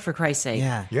in New York for Christ's sake.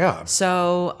 Yeah. Yeah.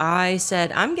 So I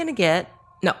said, I'm going to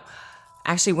no.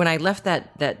 Actually, when I left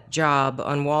that job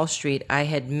on Wall Street, I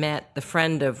had met the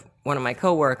friend of one of my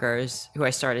coworkers who I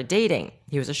started dating.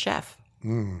 He was a chef.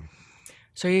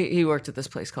 So he worked at this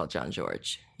place called John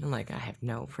George. I'm like, I have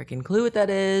no freaking clue what that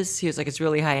is. He was like, it's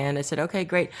really high end. I said, okay,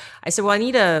 great. I said, well,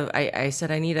 I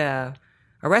said I need a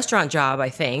restaurant job, I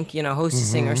think,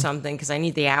 hostessing or something, because I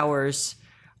need the hours.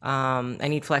 I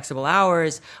need flexible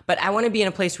hours, but I want to be in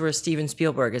a place where Steven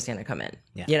Spielberg is going to come in,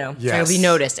 so I'll be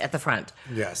noticed at the front.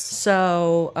 Yes.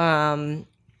 So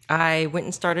I went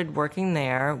and started working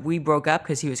there. We broke up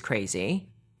because he was crazy,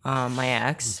 my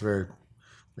ex. It's very,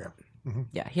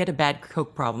 Yeah, he had a bad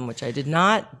coke problem, which I did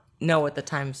not know at the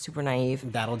time. Super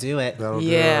naive. That'll do it. that'll do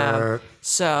Yeah. it.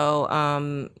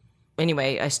 So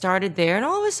anyway, I started there, and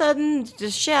all of a sudden, the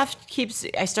chef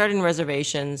I started in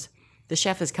reservations. The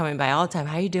chef is coming by all the time.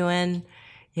 How you doing?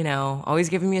 Always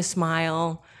giving me a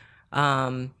smile.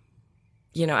 After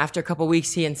a couple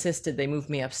weeks, he insisted they move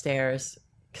me upstairs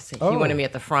because he wanted me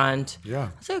at the front. Yeah.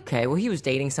 I said, okay. Well, he was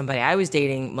dating somebody. I was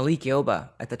dating Malik Yoba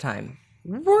at the time.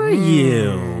 Were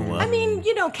you? I mean,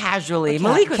 casually.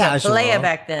 Malik was Casual. a player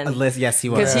back then. Yes, he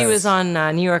was. Because he was on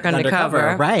New York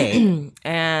Undercover. Right.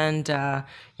 And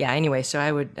anyway, so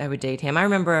I would date him. I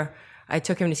remember I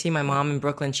took him to see my mom in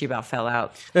Brooklyn. She about fell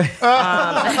out. I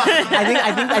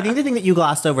think the thing that you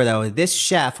glossed over though, this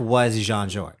chef was Jean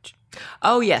George.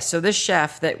 Oh yes, so this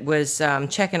chef that was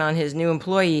checking on his new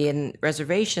employee in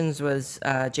reservations was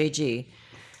JG,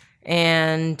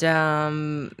 and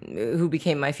who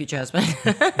became my future husband.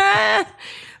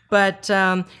 But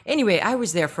anyway, I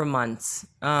was there for months.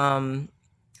 And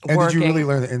Working. did you really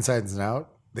learn the insides and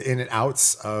the in and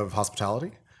outs of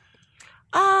hospitality?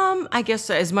 I guess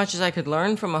as much as I could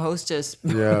learn from a hostess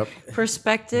Yeah.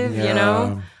 perspective,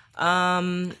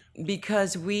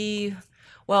 because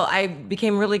I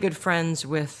became really good friends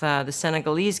with the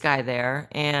Senegalese guy there,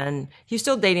 and he was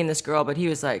still dating this girl, but he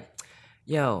was like,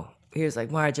 Marja,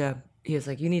 he was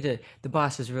like, the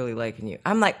boss is really liking you.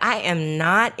 I'm like, I am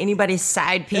not anybody's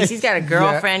side piece. He's got a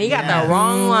girlfriend. He got the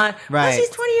wrong one. Right. Plus, he's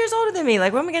 20 years older than me.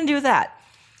 Like, what am I going to do with that?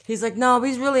 He's like, no, but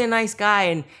he's really a nice guy.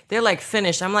 And they're like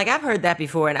finished. I'm like, I've heard that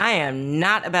before, and I am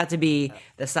not about to be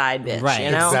the side bitch, Right.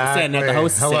 Exactly. Standing at the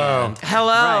host Hello. stand.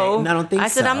 Hello. Right. I don't think I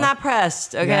said, so. I'm not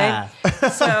pressed, okay? Yeah.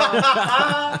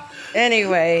 So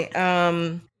anyway,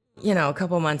 a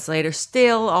couple months later,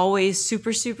 still always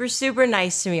super, super, super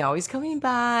nice to me, always coming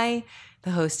by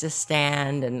the hostess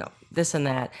stand and this and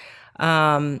that.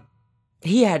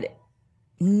 He had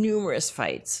numerous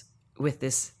fights with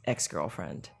this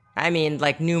ex-girlfriend. I mean,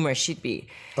 like numerous. She'd be,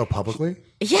 Oh, publicly?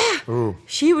 yeah. Ooh.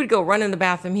 She would go run in the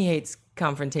bathroom. He hates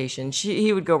confrontation.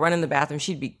 He would go run in the bathroom.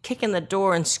 She'd be kicking the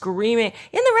door and screaming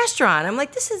in the restaurant. I'm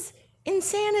like, this is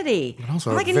insanity.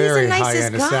 Also I'm like, a and he's very the nicest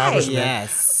high-end guy. establishment.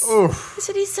 Yes. Oof. I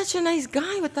said, he's such a nice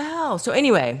guy. What the hell? So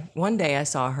anyway, one day I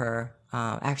saw her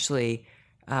actually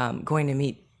going to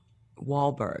meet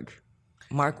Mark Wahlberg.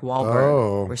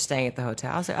 Oh. We're staying at the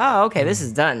hotel. I was like, oh, okay, this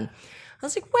is done. I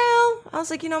was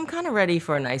like, I'm kind of ready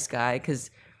for a nice guy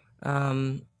because,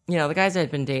 the guys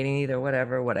I'd been dating, either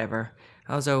whatever.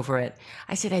 I was over it.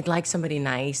 I said, I'd like somebody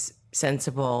nice,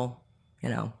 sensible,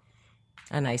 a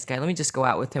nice guy. Let me just go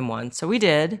out with him once. So we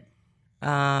did.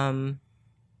 And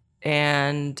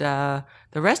the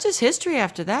rest is history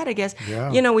after that, I guess.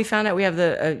 Yeah. We found out we have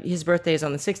his birthday is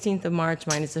on the 16th of March.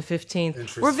 Mine is the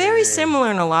 15th. We're very Interesting.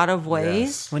 similar in a lot of ways.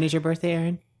 Yes. When is your birthday,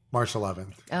 Aaron? March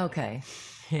 11th. Okay.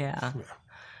 Yeah.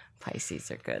 Pisces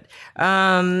are good.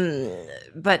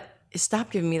 But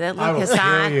Stop giving me that I look, will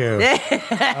Hassan. kill you.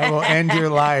 I will end your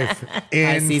life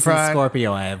in Pisces front. and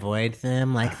Scorpio, I avoid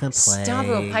them like the plague. Stop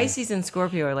it. Pisces and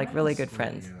Scorpio are like really good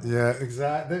friends. Yeah,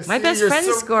 exactly. My best friend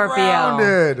is Scorpio.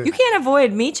 Surrounded. You can't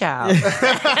avoid me, child.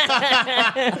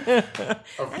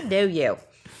 I know you.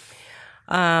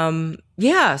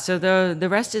 Yeah, so the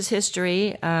rest is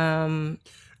history.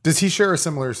 Does he share a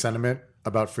similar sentiment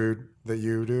about food that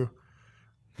you do?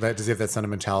 Does he have that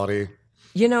sentimentality?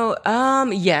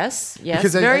 Yes,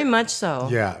 Because very much so.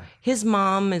 Yeah. His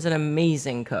mom is an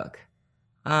amazing cook.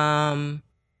 And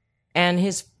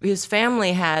his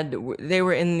family they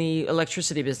were in the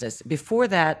electricity business. Before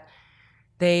that,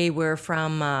 they were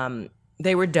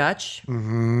Dutch.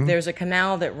 Mm-hmm. There's a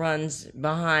canal that runs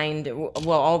behind,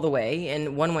 all the way.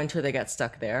 And one winter they got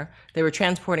stuck there. They were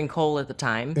transporting coal at the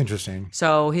time. Interesting.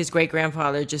 So his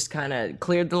great-grandfather just kind of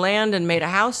cleared the land and made a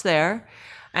house there.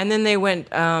 And then they went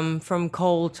from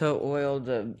coal to oil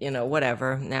to,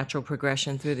 whatever, natural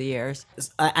progression through the years.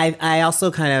 I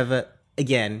also kind of,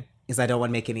 again, because I don't want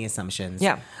to make any assumptions.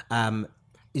 Yeah.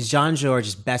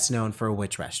 Jean-Georges is best known for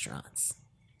which restaurants?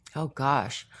 Oh,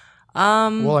 gosh.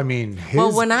 Well, I mean,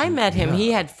 when I met him,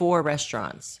 he had 4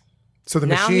 restaurants. So the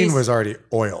now machine he's- was already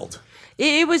oiled.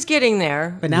 It was getting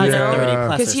there. But now he's at 30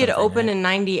 plus. Because he had opened right? in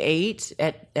 98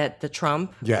 at the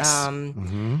Trump. Yes.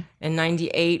 In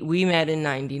 98. We met in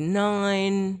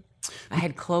 99. I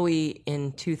had Chloe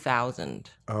in 2000.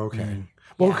 Okay.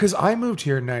 Well, because I moved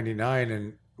here in 99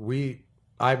 and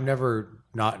I've never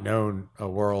not known a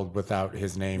world without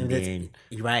his name being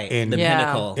Right. in- the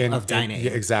Yeah. pinnacle of dining. yeah,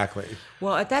 exactly.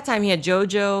 Well, at that time, he had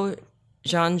Jojo,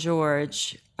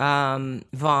 Jean-Georges,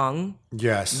 Vong.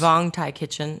 Yes. Vong Thai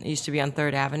Kitchen. It used to be on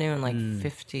 3rd Avenue and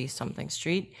 50-something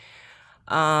street.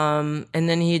 And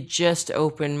then he had just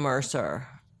opened Mercer.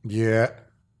 Yeah.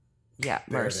 Yeah,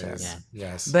 There it Mercer. is.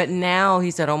 Yes. But now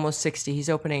he's at almost 60. He's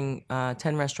opening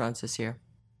 10 restaurants this year.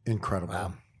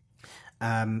 Incredible.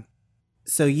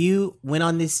 So you went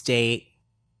on this date.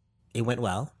 It went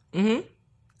well. It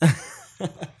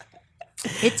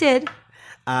did.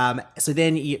 So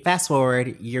then you fast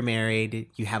forward, you're married,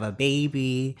 you have a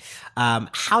baby.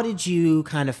 How did you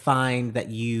kind of find that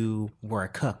you were a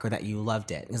cook or that you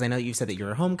loved it? Because I know you said that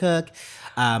you're a home cook.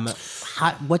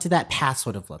 What did that path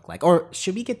sort of look like? Or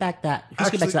should we get back that?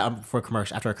 Let's get back to that for a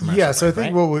commercial after a commercial. Yeah, so I break,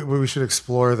 think right? we should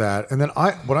explore that. And then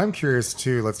what I'm curious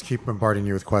too, let's keep bombarding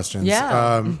you with questions.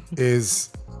 Yeah. Is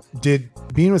did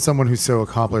being with someone who's so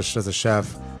accomplished as a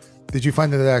chef, did you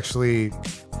find that it actually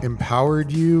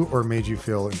empowered you or made you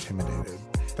feel intimidated?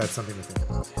 That's something to think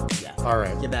about. Yeah. All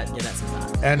right. Give that some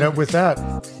thought. And with that,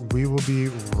 we will be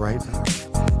right back.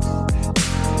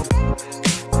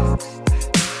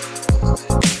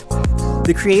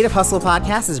 The Creative Hustle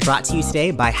podcast is brought to you today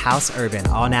by House Urban,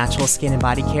 all natural skin and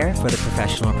body care for the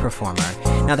professional performer.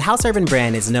 Now, the House Urban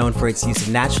brand is known for its use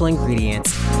of natural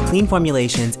ingredients, clean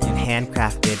formulations, and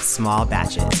handcrafted small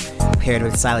batches. Paired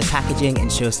with stylish packaging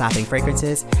and show-stopping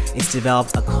fragrances, it's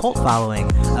developed a cult following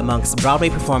amongst Broadway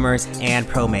performers and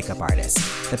pro makeup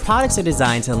artists. The products are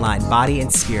designed to align body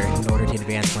and spirit in order to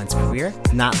advance one's career,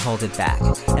 not hold it back.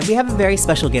 And we have a very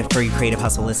special gift for you Creative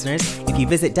Hustle listeners. If you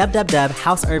visit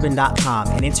www.houseurban.com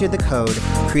and enter the code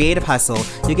Creative Hustle,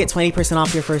 you'll get 20%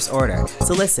 off your first order.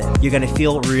 So listen, you're gonna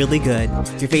feel really good,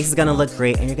 your face is gonna look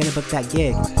great, and you're gonna book that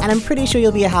gig. And I'm pretty sure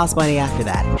you'll be a house bunny after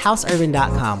that.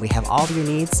 Houseurban.com. We have all of your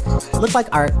needs. Look like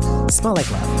art, smell like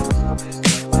love.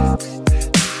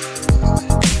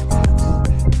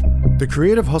 The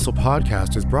Creative Hustle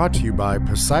podcast is brought to you by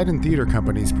Poseidon Theater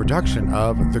Company's production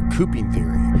of The Cooping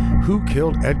Theory, Who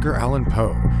Killed Edgar Allan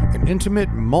Poe, an intimate,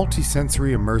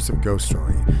 multi-sensory, immersive ghost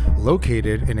story,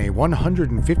 located in a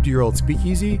 150-year-old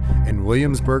speakeasy in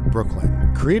Williamsburg,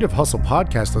 Brooklyn. Creative Hustle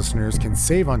podcast listeners can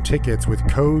save on tickets with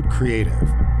code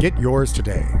CREATIVE. Get yours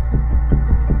today.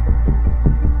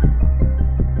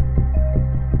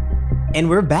 And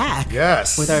we're back.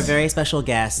 Yes. With our very special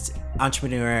guest,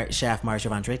 entrepreneur, chef Marja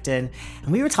von Drichten.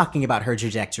 And we were talking about her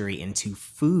trajectory into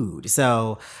food.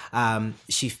 So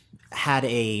she had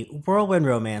a whirlwind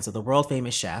romance with a world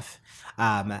famous chef,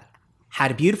 had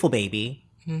a beautiful baby.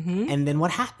 Mm-hmm. And then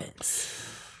what happens?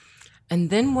 And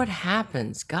then what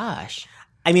happens? Gosh.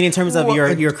 I mean, in terms of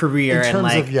your career in and terms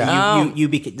like of, yeah. you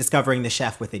discovering the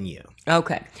chef within you.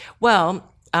 Okay. Well,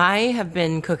 I have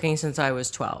been cooking since I was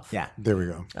 12. Yeah. There we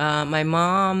go. My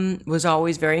mom was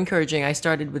always very encouraging. I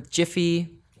started with Jiffy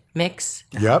Mix.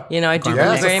 Yep. I do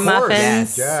Yes, blueberry of course.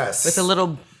 muffins Yes. with a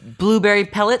little blueberry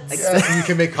pellets. Yes, and you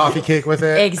can make coffee cake with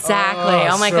it. Exactly.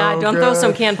 Oh my so God. Don't throw good.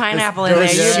 some canned pineapple in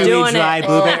Those there. Chewy, You're doing dry it.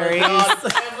 blueberries.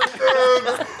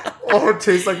 Oh, it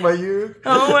tastes like my youth.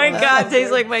 Oh my God.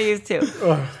 Tastes like my youth too.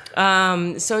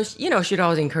 So, she'd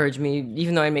always encourage me,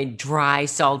 even though I made dry,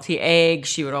 salty eggs,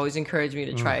 she would always encourage me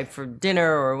to try it for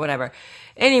dinner or whatever.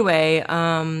 Anyway,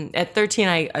 at 13,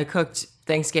 I cooked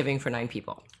Thanksgiving for 9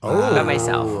 people by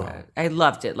myself. I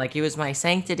loved it. Like, it was my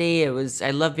sanctity.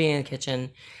 I loved being in the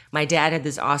kitchen. My dad had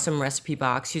this awesome recipe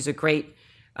box. He was a great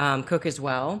cook as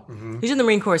well. He was in the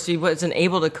Marine Corps, so he wasn't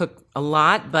able to cook a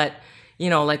lot, but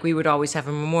like we would always have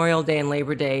a Memorial Day and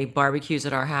Labor Day barbecues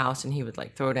at our house, and he would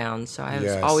like throw down. So I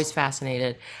was always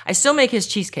fascinated. I still make his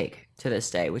cheesecake to this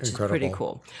day, which is pretty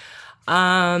cool.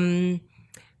 The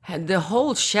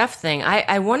whole chef thing,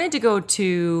 I wanted to go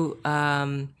to,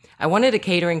 I wanted a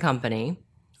catering company.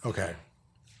 Okay.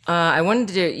 I wanted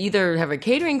to either have a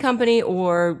catering company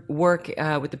or work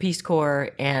with the Peace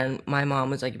Corps, and my mom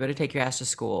was like, you better take your ass to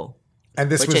school. And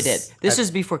this which I did. This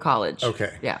was before college.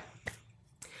 Okay. Yeah.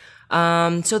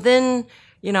 So then,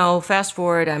 fast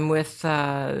forward, I'm with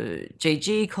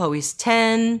JG, Chloe's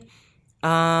 10.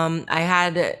 I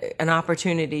had an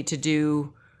opportunity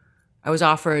I was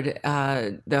offered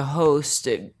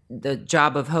the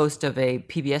job of host of a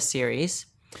PBS series.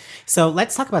 So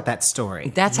let's talk about that story.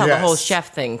 That's how the whole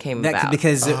chef thing came about.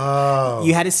 Because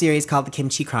you had a series called The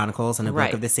Kimchi Chronicles and a book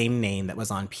Right. of the same name that was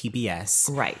on PBS.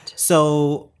 Right.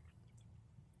 So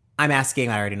I'm asking,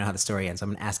 I already know how the story ends, so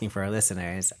I'm asking for our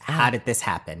listeners, how did this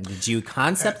happen? Did you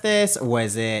concept this, or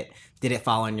did it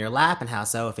fall in your lap, and how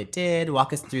so? If it did,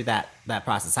 walk us through that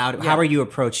process. How were you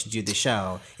approached to do the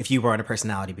show if you weren't a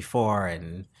personality before?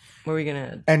 And What were we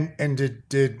gonna? And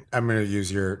did I'm gonna use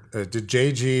your did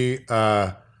JG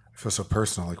I feel so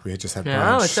personal, like we had just had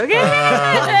brunch. No, it's okay.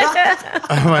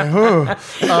 I'm like, who?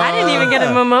 I didn't even get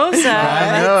a mimosa.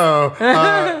 I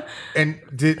know. And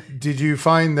did you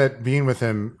find that being with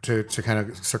him, to kind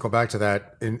of circle back to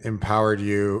that, empowered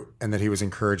you, and that he was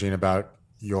encouraging about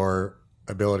your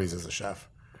abilities as a chef?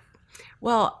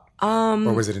 Well,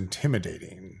 Or was it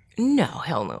intimidating? no,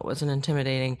 hell no, it wasn't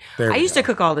intimidating. There I we used go. to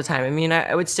cook all the time. I mean,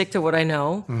 I would stick to what I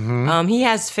know. He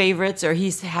has favorites, or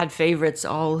he's had favorites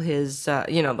all his,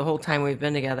 the whole time we've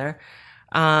been together.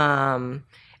 And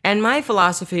my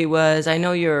philosophy was, I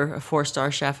know you're a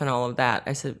 4-star chef and all of that.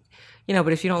 I said,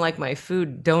 but if you don't like my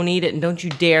food, don't eat it, and don't you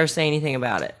dare say anything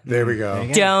about it. There we go.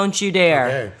 Don't you dare.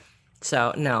 Okay.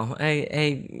 So no,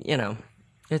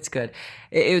 it's good.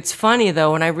 It's funny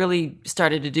though, when I really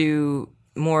started to do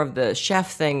more of the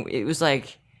chef thing, it was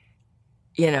like,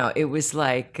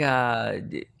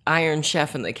 Iron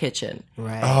Chef in the kitchen.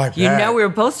 right. Oh, I bet. We were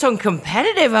both so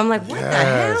competitive. I'm like, what the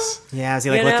hell? Yes. Yeah, is he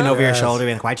like You looking know? over your shoulder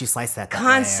and like, why'd you slice that way?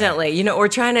 Constantly, or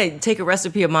trying to take a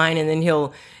recipe of mine and then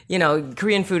he'll,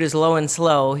 Korean food is low and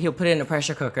slow. He'll put it in a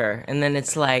pressure cooker and then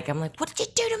it's like, I'm like, what did you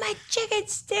do to my chicken?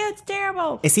 It's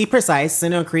terrible. Is he precise? I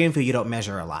know in Korean food you don't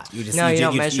measure a lot. You just No, you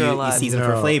don't measure a lot. You season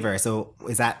for No. flavor. So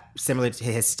is that similar to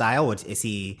his style? Or is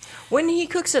he? When he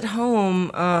cooks at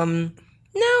home,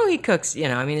 no, he cooks,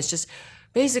 it's just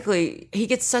basically he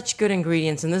gets such good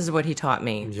ingredients, and this is what he taught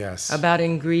me. Yes. About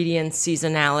ingredients,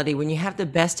 seasonality. When you have the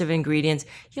best of ingredients,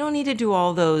 you don't need to do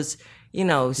all those,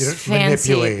 fancy.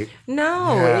 manipulate.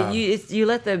 No, Yeah. you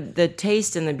let the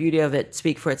taste and the beauty of it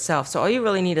speak for itself. So all you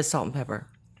really need is salt and pepper.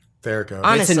 There it goes.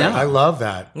 Honestly. know. I love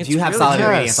that. If you have really solid good.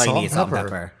 ingredients, all you Salt need is and salt and pepper.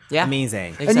 pepper. Yeah.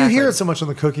 Amazing. And you hear Exactly. it so much on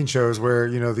the cooking shows where,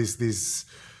 these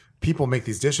people make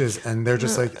these dishes and they're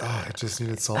just like, I just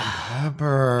needed salt and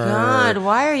pepper. God,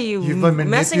 why are you You've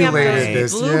messing up manipulated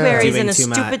those this, blueberries Doing in a too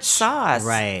stupid much. sauce?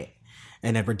 Right.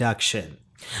 And a reduction.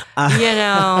 Get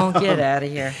out of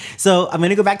here. So I'm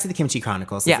going to go back to the Kimchi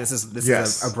Chronicles. Yeah. This is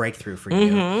Yes. a breakthrough for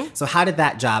you. So how did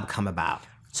that job come about?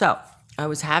 So I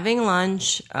was having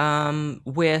lunch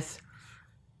with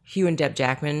Hugh and Deb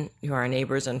Jackman, who are our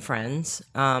neighbors and friends.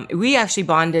 We actually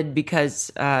bonded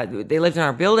because they lived in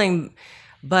our building,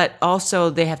 but also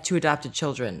they have 2 adopted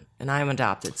children, and I'm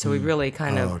adopted. So we really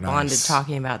kind of bonded nice.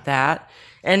 talking about that.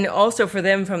 And also for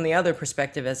them from the other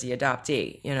perspective as the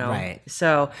adoptee, Right.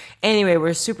 So anyway,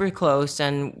 we're super close,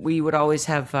 and we would always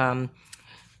have,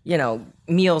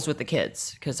 meals with the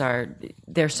kids because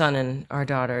their son and our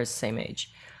daughter is the same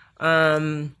age. So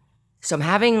I'm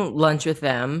having lunch with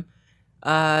them.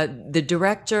 The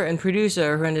director and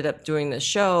producer who ended up doing the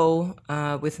show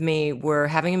with me were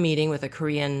having a meeting with a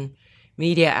Korean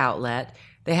media outlet.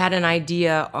 They had an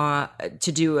idea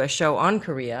to do a show on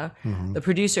Korea. The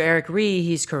producer, Eric Ree,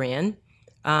 he's Korean.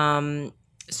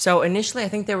 So initially, I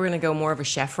think they were going to go more of a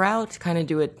chef route, kind of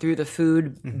do it through the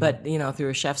food, but, through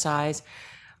a chef's eyes.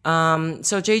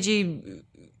 So JG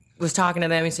was talking to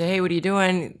them. He said, hey, what are you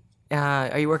doing?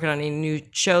 Are you working on any new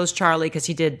shows, Charlie? Because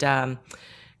he did Gwyneth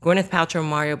Paltrow,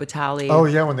 Mario Batali. Oh,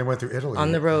 yeah, when they went through Italy.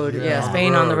 On the road, yeah, on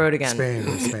Spain on the road again. Spain,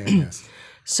 yes.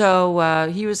 So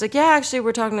he was like, yeah, actually,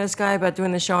 we're talking to this guy about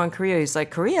doing the show in Korea. He's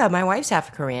like, Korea? My wife's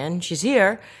half Korean. She's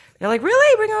here. They're like,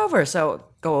 really? Bring her over. So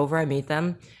go over. I meet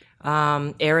them.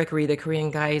 Eric Ree, the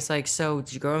Korean guy, he's like, so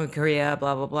did you grow up in Korea?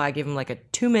 Blah, blah, blah. I give him like a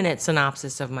 2-minute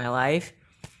synopsis of my life.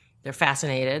 They're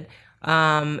fascinated.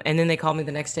 And then they called me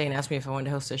the next day and asked me if I wanted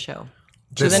to host a show.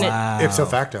 Just then it- ipso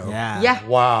facto. Yeah.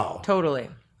 Wow. Totally.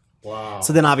 Wow.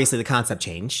 So then obviously the concept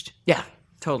changed. Yeah,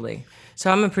 totally. So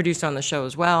I'm a producer on the show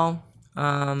as well.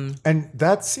 And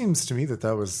that seems to me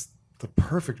that was the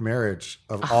perfect marriage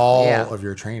of all yeah. of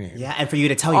your training. Yeah, and for you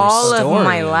to tell your All story. of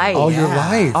my life. All your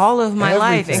life. All of my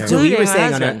life, Everything. So we including were my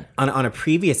saying husband. on a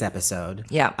previous episode,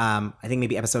 Yeah. I think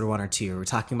maybe episode 1 or 2, we were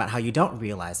talking about how you don't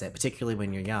realize it, particularly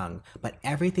when you're young, but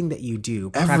everything that you do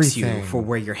preps you Everything. for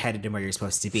where you're headed and where you're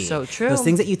supposed to be. So true. Those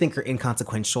things that you think are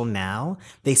inconsequential now,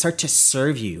 they start to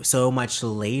serve you so much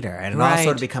later, and it all Right.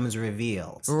 sort of becomes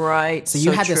revealed. Right. So you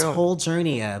had this true. whole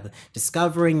journey of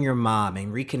discovering your mom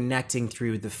and reconnecting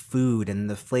through the food and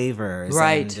the flavors,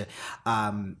 Right.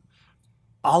 and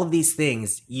all of these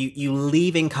things. You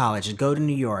leave in college and go to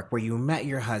New York where you met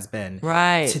your husband,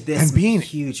 Right. To this And being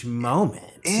huge moment.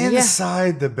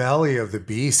 Inside the belly of the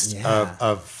beast Yeah.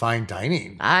 of fine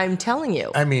dining. I'm telling you.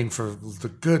 I mean, for the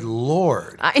good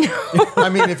Lord. I know. I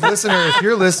mean, if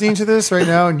you're listening to this right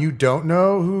now and you don't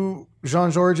know who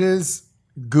Jean-Georges is,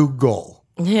 Google.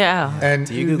 Yeah. And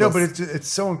you no, Google? but it's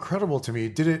so incredible to me.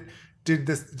 Did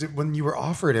when you were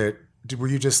offered it, were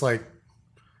you just like,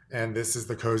 and this is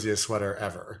the coziest sweater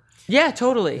ever? Yeah,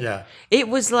 totally. Yeah. It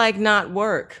was like not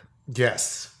work,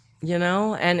 Yes. you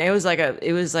know? And it was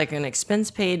like an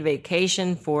expense paid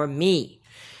vacation for me.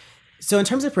 So in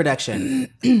terms of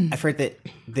production, I've heard that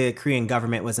the Korean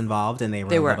government was involved and they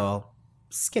were a were. little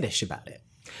skittish about it.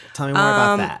 Tell me more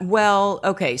about that. Well,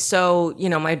 okay, so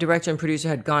my director and producer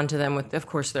had gone to them with, of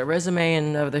course, their resume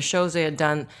and the shows they had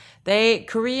done.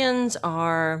 Koreans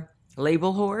are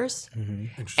label whores,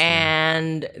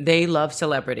 and they love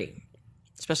celebrity,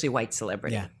 especially white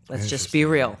celebrity. Yeah. Let's just be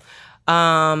real.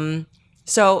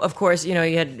 So of course, you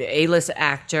had A-list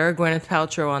actor Gwyneth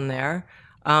Paltrow on there.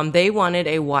 They wanted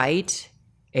a white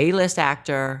A-list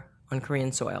actor on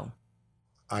Korean soil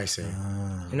I see.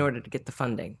 in order to get the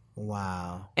funding.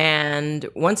 Wow. And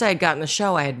once I had gotten the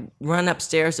show, I had run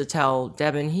upstairs to tell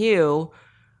Deb and Hugh.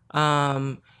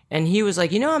 And he was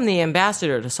like, I'm the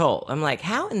ambassador to Seoul. I'm like,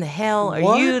 how in the hell are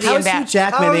you the How is Hugh ambassador?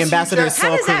 Jackman How the is Hugh ambassador of Jack- Seoul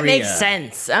How does that Korea? make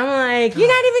sense? I'm like, you're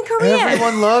not even Korean.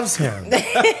 Everyone loves him,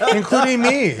 including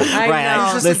me. I Right, know.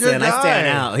 He's just a listen, good I stand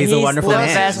guy. out. He's a wonderful the man.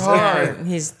 best Hard. guy.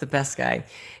 He's the best guy.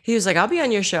 He was like, I'll be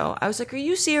on your show. I was like, are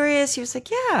you serious? He was like,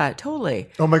 yeah, totally.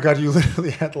 Oh my God, you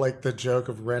literally had like the joke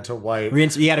of rent a white. You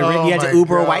had to my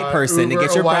Uber a white God, person to Uber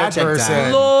get your a white project person.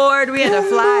 done. Lord, we had to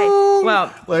fly.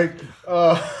 Well, Like,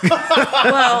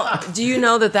 well, do you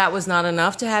know that was not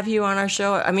enough to have you on our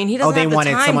show? I mean, he doesn't They have the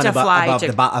wanted time someone to fly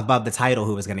above the title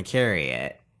who was going to carry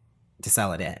it to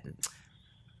sell it in.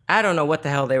 I don't know what the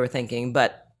hell they were thinking,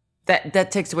 but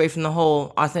that takes away from the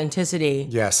whole authenticity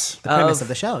yes. The premise of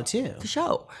the show too. of the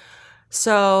show.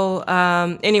 So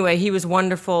anyway, he was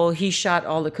wonderful. He shot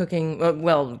all the cooking,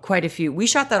 well, quite a few. We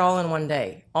shot that all in one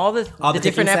day. All the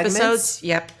different cooking episodes. segments?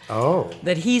 Yep. Oh.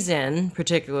 That he's in,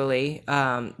 particularly.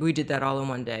 We did that all in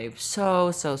one day.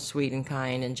 So sweet and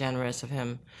kind and generous of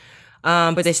him.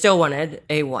 But they still wanted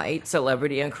a white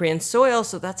celebrity on Korean soil,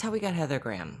 so that's how we got Heather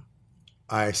Graham,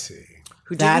 I see.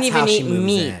 who That's didn't how even she eat moves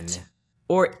meat in.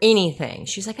 or anything.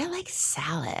 She's like, I like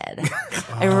salad.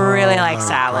 I really like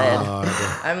salad.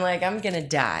 I'm like, I'm gonna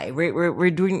die.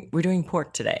 We're doing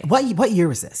pork today. What year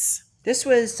was this? This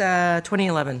was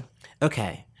 2011.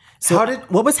 Okay. So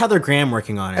what was Heather Graham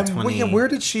working on at And 20? where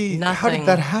did she? How Nothing. did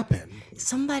that happen?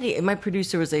 Somebody, my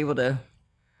producer was able to.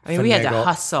 I mean, we had to Finagle.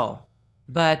 hustle,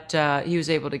 but he was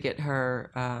able to get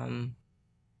her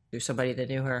through somebody that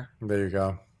knew her. There you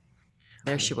go.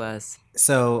 There she was.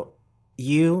 So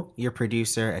you, your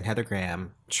producer, and Heather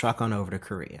Graham truck on over to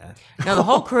Korea. No, the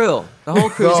whole crew. The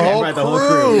whole crew. The whole Right, the whole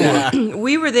crew. Yeah.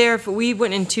 We were there. We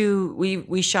went into.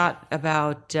 We shot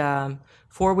about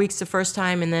 4 weeks the first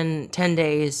time, and then 10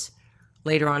 days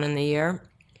later on in the year.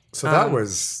 So that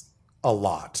was a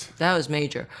lot. That was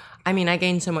major. I mean, I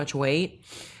gained so much weight,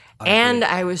 and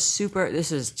I was super.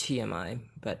 This is TMI,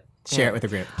 but Share it with the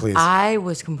group. Please. I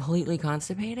was completely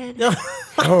constipated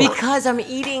because I'm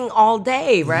eating all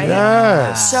day, right?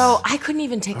 Yes. So I couldn't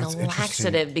even take a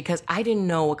laxative because I didn't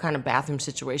know what kind of bathroom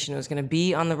situation it was going to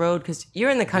be on the road. Because you're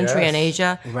in the country in Yes.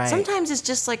 Asia, Right. sometimes it's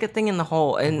just like a thing in the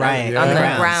hole and Right, on the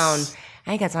yes. ground.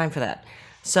 I ain't got time for that.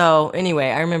 So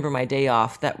anyway, I remember my day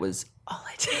off. That was all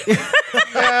I did.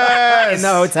 Yes. In the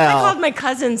I hotel. called my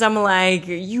cousins. I'm like,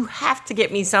 you have to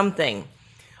get me something.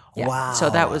 Yeah. Wow. So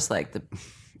that was like the,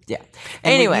 yeah.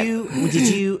 And Anyway.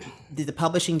 did the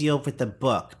publishing deal with the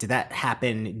book, did that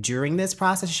happen during this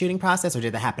process, shooting process, or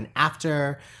did that happen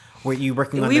after? Were you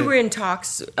working on We were in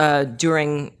talks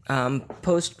during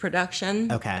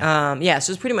post-production. Okay. Yeah,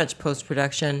 so it was pretty much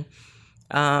post-production.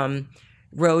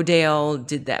 Rodale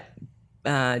did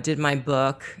that, did my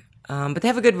book. But they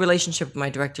have a good relationship with my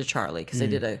director, Charlie, because they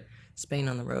did a Spain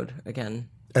on the Road again.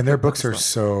 And their books are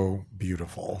so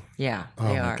beautiful. Yeah, Oh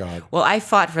they my are. God. Well, I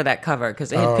fought for that cover because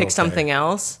they had picked okay. something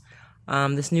else.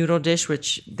 This noodle dish,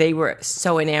 which they were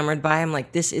so enamored by. I'm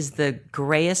like, this is the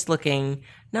grayest looking.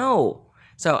 No.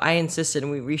 So I insisted,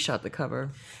 and we reshot the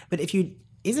cover. But isn't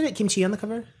it kimchi on the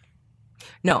cover?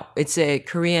 No, it's a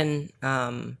Korean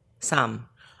sam.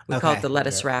 We call it Okay. the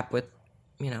lettuce wrap with,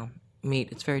 meat.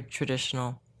 It's very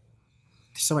traditional.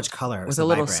 There's so much color. With so a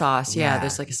little vibrant. sauce. Yeah,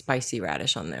 there's like a spicy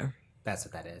radish on there. That's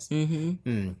what that is.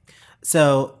 Mm-hmm.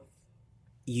 So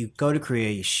you go to Korea,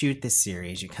 you shoot this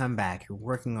series, you come back, you're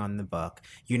working on the book.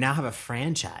 You now have a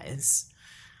franchise.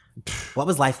 What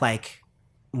was life like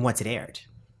once it aired?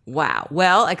 Wow.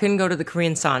 Well, I couldn't go to the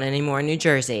Korean sauna anymore in New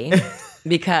Jersey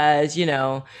because,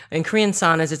 in Korean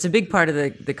saunas, it's a big part of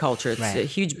the culture. It's a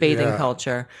huge bathing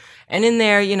culture. And in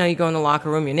there, you go in the locker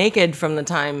room, you're naked from the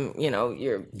time,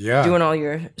 you're doing all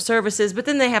your services. But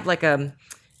then they have like a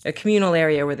communal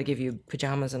area where they give you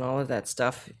pajamas and all of that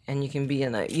stuff. And you can be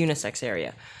in a unisex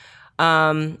area.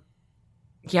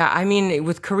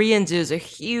 With Koreans, it was a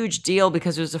huge deal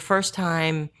because it was the first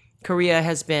time Korea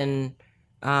has been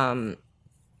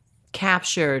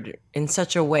captured in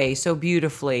such a way, so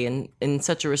beautifully, and in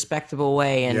such a respectable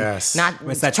way, and Yes. not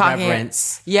With such talking,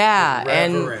 reverence. Yeah,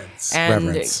 Reverence. and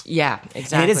Reverence. yeah, And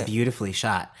exactly. it is beautifully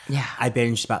shot. Yeah. I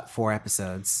binged about 4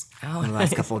 episodes in the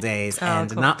last couple of days.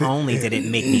 and cool. not only did it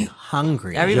make me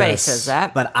hungry, Everybody Yes. says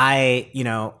that, but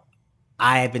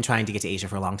I've been trying to get to Asia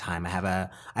for a long time. I have a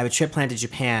trip planned to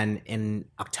Japan in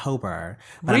October,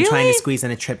 but I'm trying Really? to squeeze in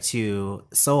a trip to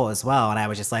Seoul as well. And I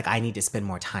was just like, I need to spend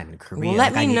more time in Korea. well,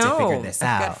 let I me need know. to figure this I've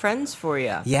out. got friends for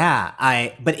you. Yeah,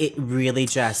 but it really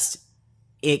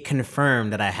it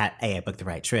confirmed that I booked the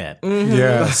right trip.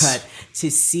 Yes. But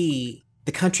to see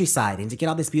the countryside and to get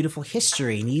all this beautiful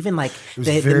history and even like was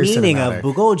the very meaning cinematic. of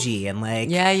Bulgogi and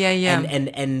like Yeah.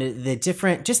 and the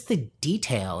different, just the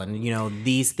detail, and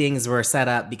these things were set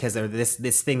up because of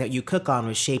this thing that you cook on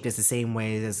was shaped as the same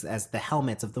way as the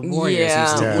helmets of the warriors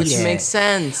used to Yeah, eat which it. makes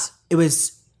sense. It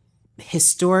was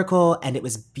historical and it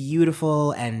was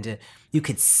beautiful, and you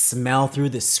could smell through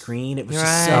the screen. It was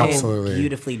just so Right. Absolutely.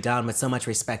 beautifully done with so much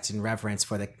respect and reverence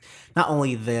for not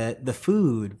only the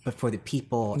food, but for the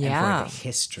people Yeah, and for the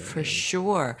history. For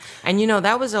sure. And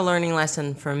that was a learning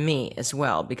lesson for me as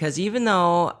well, because even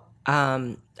though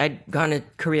I'd gone to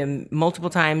Korea multiple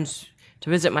times to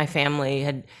visit my family,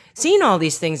 had seen all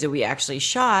these things that we actually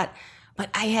shot, but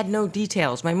I had no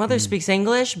details. My mother speaks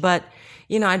English, but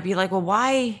I'd be like, well,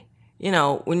 why?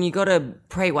 When you go to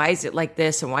pray, why is it like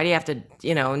this? And why do you have to,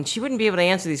 and she wouldn't be able to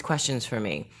answer these questions for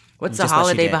me. What's the Just what she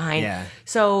holiday did, behind? yeah.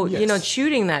 So,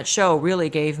 shooting that show really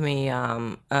gave me,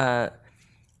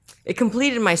 it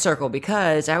completed my circle,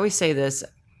 because I always say this,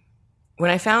 when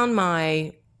I found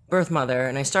my birth mother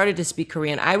and I started to speak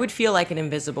Korean, I would feel like an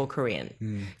invisible Korean.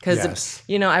 Because, Yes.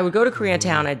 I would go to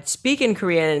Koreatown, I'd speak in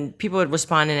Korean and people would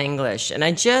respond in English. And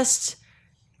I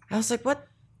was like, what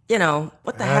the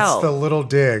That's hell? the little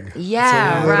dig.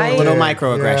 Yeah, It's a right? Little dig.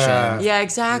 microaggression. Yeah,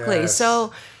 exactly. Yes.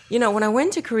 So, when I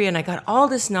went to Korea and I got all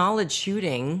this knowledge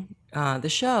shooting the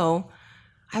show,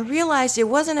 I realized it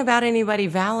wasn't about anybody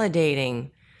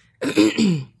validating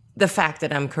the fact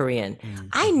that I'm Korean.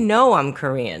 I know I'm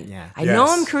Korean. Yeah. I know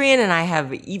Yes. I'm Korean, and I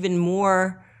have even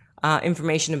more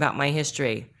information about my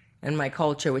history and my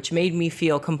culture, which made me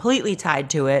feel completely tied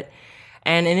to it.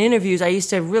 And in interviews, I used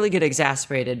to really get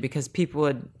exasperated because people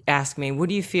would ask me, what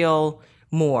do you feel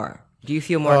more? Do you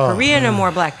feel more Korean or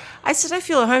more black? I said, I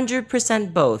feel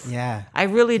 100% both. Yeah. I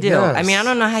really do. Yes. I mean, I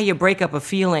don't know how you break up a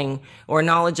feeling or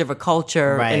knowledge of a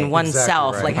culture Right, in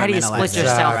oneself. right. Like, how do you split Compartmentalize it.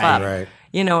 yourself Exactly, up, right.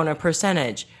 in a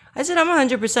percentage? I said, I'm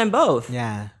 100% both.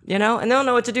 Yeah. And they don't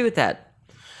know what to do with that.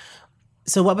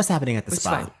 So what was happening at the It's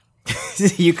spa? fine.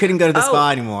 You couldn't go to the Oh.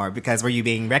 spa anymore because were you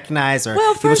being recognized or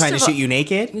Well, people first trying to of all- shoot you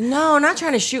naked? No, not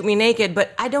trying to shoot me naked,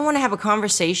 but I don't want to have a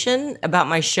conversation about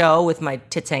my show with my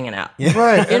tits hanging out. Right. You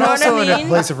and know what also I in a mean?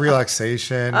 place of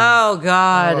relaxation. Oh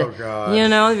God. Oh, God.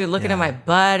 You're looking at my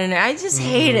butt, and I just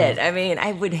hate it. I mean,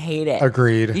 I would hate it.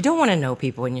 Agreed. You don't want to know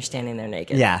people when you're standing there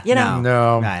naked. Yeah.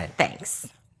 No. Right. Thanks.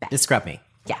 Just scrub me.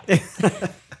 Yeah.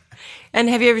 And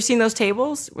have you ever seen those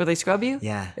tables where they scrub you?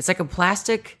 Yeah. It's like a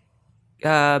plastic.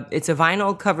 It's a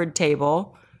vinyl covered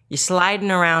table. You're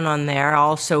sliding around on there,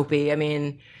 all soapy. I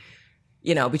mean,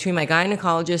 between my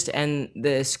gynecologist and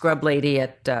the scrub lady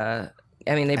at, they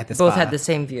At the both spa. had the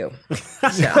same view.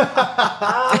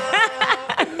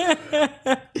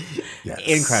 Yes.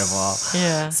 Incredible.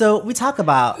 Yeah. So we talk a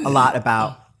lot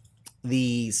about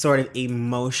the sort of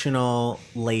emotional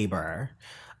labor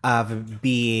of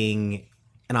being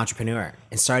an entrepreneur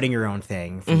and starting your own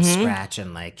thing from scratch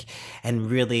and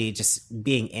really just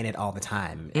being in it all the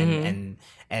time and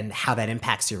how that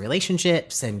impacts your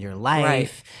relationships and your life.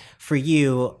 Right. For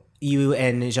you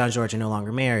and Jean-Georges are no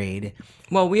longer married.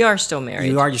 Well, we are still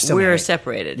married. You're still We're married.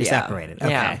 separated. You're yeah. separated.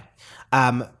 Okay.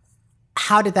 Yeah.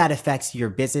 How did that affect your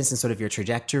business and sort of your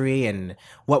trajectory and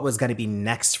what was going to be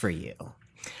next for you?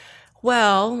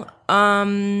 Well,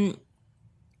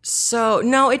 so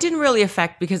no, it didn't really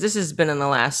affect because this has been in the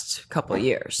last couple of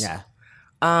years. Yeah.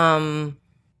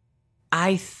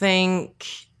 I think,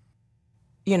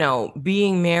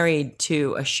 being married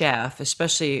to a chef,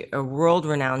 especially a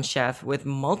world-renowned chef with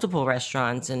multiple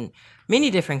restaurants in many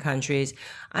different countries,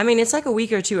 it's like a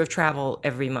week or two of travel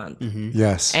every month.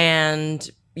 Yes. And,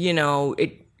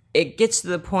 it gets to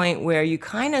the point where you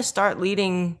kind of start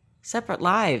leading separate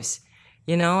lives.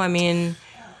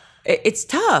 It's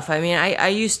tough. I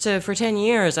used to, for 10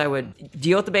 years, I would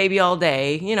deal with the baby all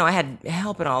day. I had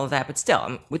help and all of that, but still,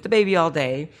 I'm with the baby all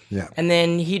day. Yeah. And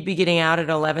then he'd be getting out at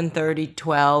 11:30,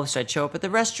 12. So I'd show up at the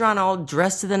restaurant all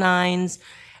dressed to the nines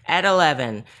at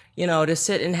 11, to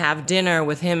sit and have dinner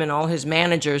with him and all his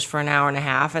managers for an hour and a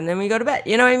half. And then we go to bed.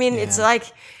 It's like,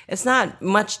 it's not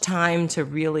much time to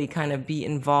really kind of be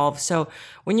involved. So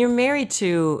when you're married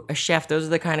to a chef, those are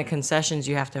the kind of concessions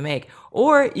you have to make.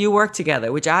 Or you work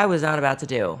together, which I was not about to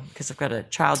do because I've got a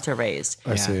child to raise.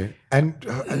 I see. And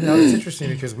now it's interesting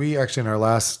because we actually in our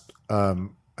last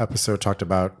episode talked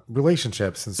about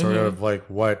relationships and sort of like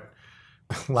what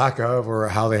lack of or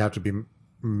how they have to be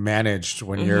managed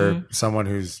when you're someone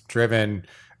who's driven.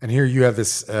 And here you have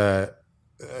this a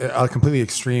completely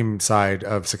extreme side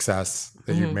of success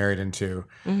that you're married into.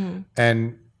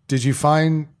 And did you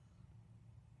find,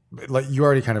 like you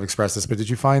already kind of expressed this, but did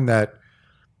you find that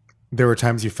there were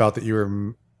times you felt that you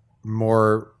were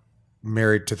more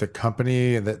married to the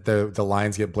company and that the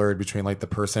lines get blurred between like the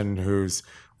person who's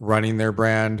running their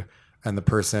brand and the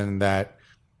person that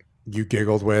you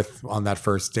giggled with on that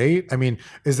first date?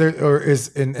 Is there, or is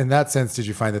in that sense, did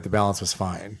you find that the balance was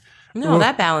fine? No,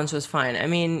 that balance was fine.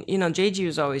 JG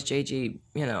was always JG,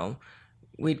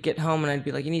 we'd get home and I'd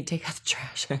be like, you need to take out the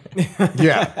trash.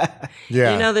 Yeah.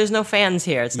 Yeah. There's no fans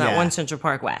here. It's not Yeah. One Central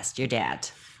Park West. Your dad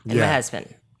and Yeah. my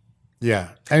husband. Yeah.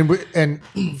 And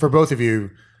for both of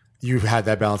you, you've had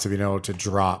that balance of being able to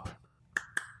drop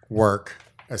work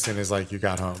as soon as like you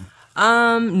got home.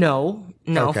 No.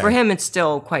 Okay. For him, it's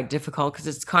still quite difficult because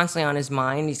it's constantly on his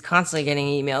mind. He's constantly getting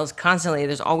emails. Constantly,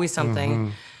 there's always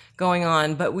something going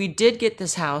on. But we did get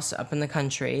this house up in the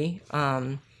country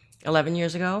 11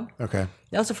 years ago. Okay.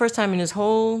 That was the first time in his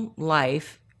whole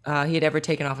life he had ever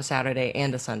taken off a Saturday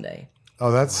and a Sunday.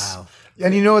 Oh, that's,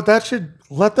 and you know what? That should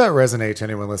let that resonate to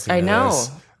anyone listening. I to know.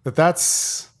 this,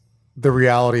 that's the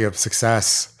reality of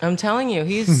success. I'm telling you,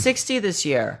 he's 60 this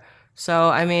year.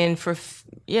 So, for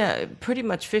pretty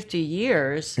much 50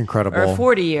 years. Incredible. Or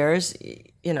 40 years,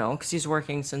 because he's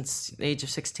working since the age of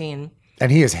 16.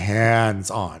 And he is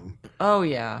hands on. Oh,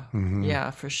 yeah.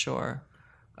 Yeah, for sure.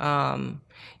 So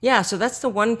that's the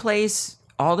one place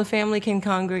all the family can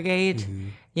congregate.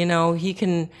 He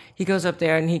goes up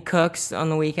there and he cooks on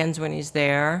the weekends when he's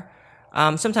there.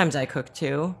 Sometimes I cook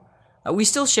too. We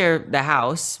still share the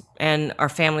house, and our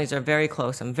families are very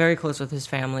close. I'm very close with his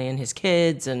family and his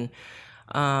kids, and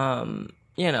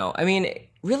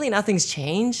really nothing's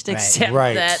changed except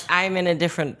Right. that I'm in a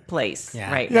different place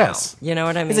right Yes. now. You know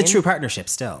what I mean? It's a true partnership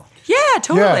still. Yeah,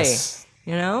 totally. Yes.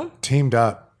 Teamed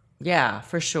up. Yeah,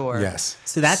 for sure. Yes.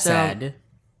 So that said,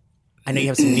 I know you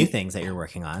have some new things that you're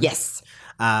working on. Yes.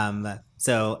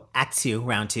 So Act 2,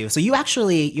 Round 2. So you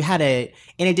had in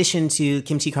addition to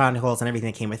Kimchi Chronicles and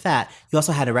everything that came with that, you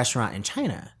also had a restaurant in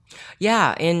China.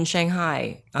 Yeah, in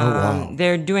Shanghai. wow.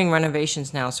 They're doing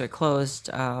renovations now, so it closed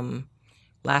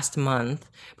last month.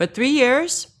 But 3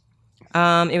 years.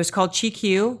 It was called Chi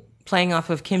Q, playing off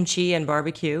of kimchi and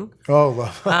barbecue.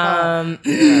 Oh, Kind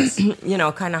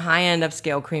of high-end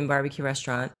upscale Korean barbecue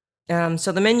restaurant.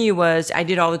 So the menu was, I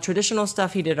did all the traditional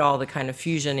stuff. He did all the kind of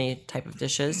fusion-y type of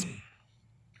dishes.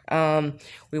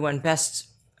 We won best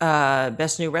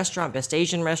new restaurant, best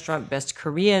Asian restaurant, best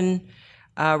Korean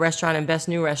restaurant, and best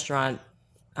new restaurant.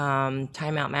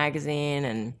 Time Out magazine,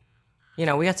 and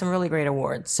we got some really great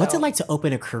awards. So. What's it like to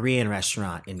open a Korean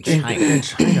restaurant in China? in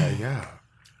China,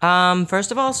 yeah.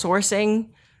 First of all, sourcing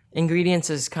ingredients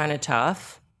is kind of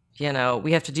tough. We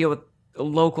have to deal with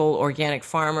local organic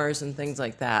farmers and things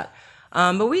like that.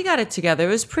 But we got it together.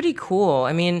 It was pretty cool.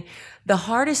 I mean, the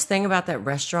hardest thing about that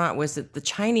restaurant was that the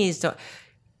Chinese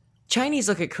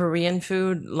look at Korean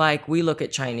food like we look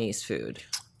at Chinese food.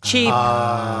 Cheap.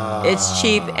 It's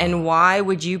cheap. And why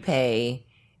would you pay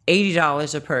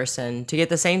 $80 a person to get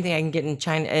the same thing I can get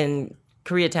in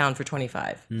Koreatown for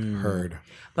 $25? Heard.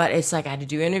 But it's like I had to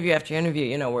do interview after interview.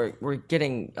 You know, we're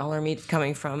getting all our meat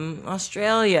coming from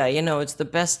Australia. You know, it's the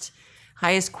best,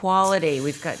 highest quality.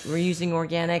 We're using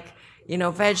organic,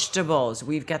 vegetables.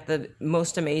 We've got the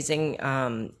most amazing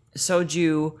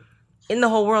soju in the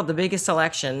whole world, the biggest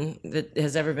selection that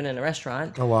has ever been in a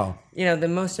restaurant. Oh, wow. The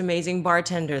most amazing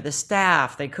bartender, the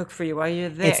staff, they cook for you while you're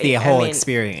there. It's the whole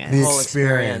experience. The whole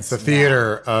experience, the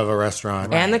theater of a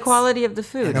restaurant. And the quality of the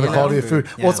food. And the quality of food.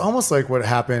 Yeah. Well, it's almost like what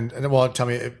happened. And to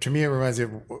me, it reminds me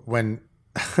of when,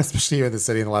 especially here in the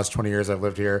city in the last 20 years I've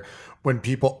lived here, when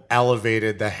people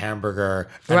elevated the hamburger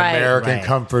and American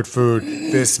comfort food,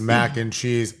 this mac and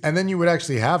cheese. And then you would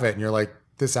actually have it and you're like,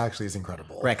 this actually is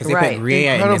incredible. Right, because they put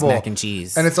Gruyere in this mac and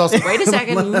cheese. And it's also... Wait a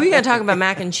second. We got to talk about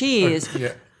mac and cheese.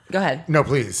 Yeah. Go ahead. No,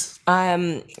 please.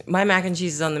 My mac and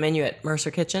cheese is on the menu at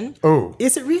Mercer Kitchen. Oh.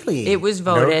 Is it really? It was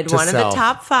voted Note to one of self. the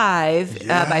top 5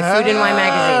 by Food and Wine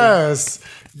magazine.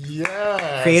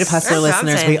 Yes. Creative Hustler That's what I'm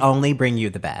listeners, saying. we only bring you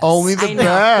the best. Only the I know.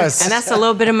 best. And that's a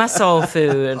little bit of my soul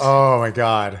food. Oh my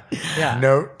God. Yeah.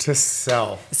 Note to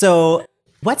self. So,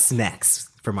 what's next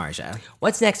for Marja?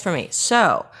 What's next for me?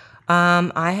 So,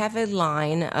 I have a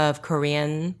line of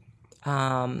Korean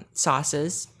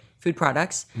sauces, food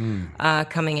products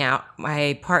coming out.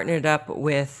 I partnered up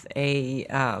with a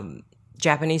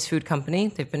Japanese food company.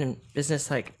 They've been in business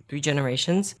like 3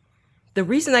 generations. The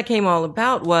reason that came all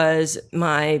about was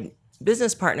my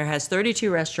business partner has 32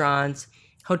 restaurants,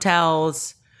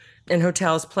 hotels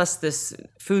plus this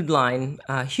food line,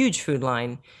 huge food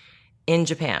line in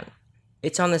Japan.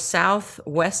 It's on the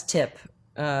southwest tip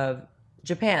of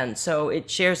Japan, so it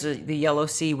shares the Yellow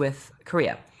Sea with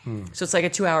Korea. So it's like a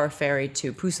 2-hour ferry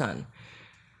to Busan.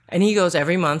 And he goes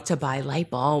every month to buy light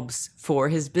bulbs for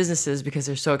his businesses because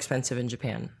they're so expensive in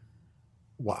Japan.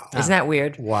 Wow. Isn't that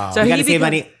weird? Wow. So You got he to save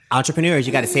becomes- money. Entrepreneurs,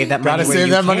 you got to save that money. Gotta where save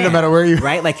you that money no can, matter where you-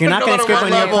 right? Like you're not No going to matter skip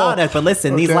what on your level. product, but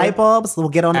listen, these Okay. light bulbs, we'll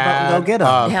get on the button and go get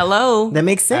them. Hello. That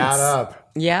makes sense. Add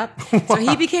up. Yep. So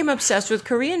he became obsessed with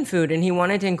Korean food and he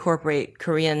wanted to incorporate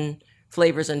Korean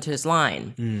flavors into his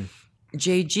line.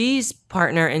 JG's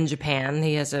partner in Japan,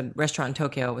 he has a restaurant in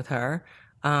Tokyo with her,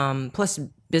 plus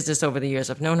business over the years.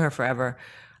 I've known her forever.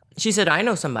 She said, I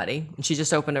know somebody. And she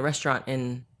just opened a restaurant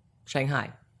in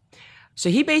Shanghai. So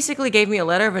he basically gave me a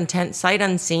letter of intent, sight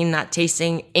unseen, not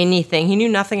tasting anything. He knew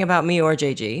nothing about me or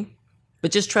JG,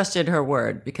 but just trusted her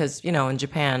word because, in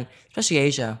Japan, especially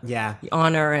Asia, Yeah.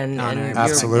 honor and your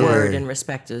Absolutely. word and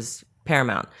respect is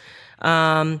paramount.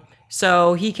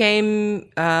 So he came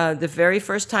the very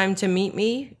first time to meet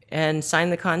me and sign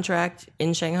the contract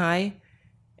in Shanghai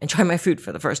and try my food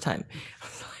for the first time.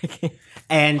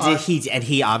 And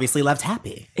he obviously left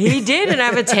happy. He did, and I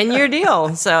have a 10-year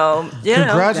deal. So,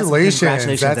 Congratulations.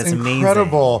 Congratulations. That's That's amazing.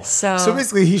 incredible. So-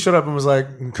 basically, he showed up and was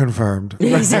like, confirmed.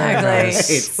 Exactly.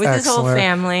 Nice. With his whole Excellent.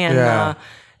 family. And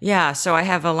Yeah. so I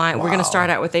have a line. We're going to Wow. start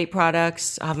out with 8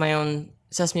 products. I have my own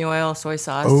sesame oil, soy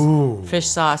sauce, Ooh. fish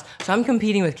sauce. So I'm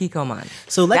competing with Kikkoman.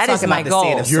 So let's That talk is about my the goal.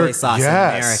 state of soy sauce in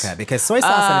yes. America, because soy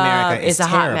sauce in America is it's a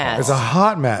hot terrible. mess. It's a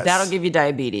hot mess. That'll give you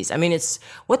diabetes. I mean, it's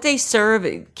what they serve.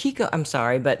 Kikkoman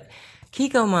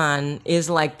is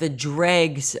like the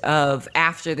dregs of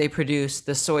after they produce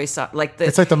the soy sauce.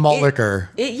 It's like the malt liquor.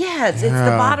 It's the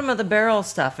bottom of the barrel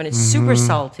stuff, and it's super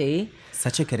salty.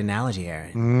 Such a good analogy,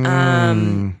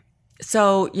 Erin.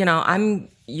 So,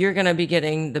 you're going to be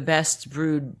getting the best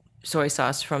brewed soy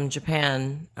sauce from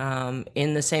Japan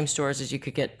in the same stores as you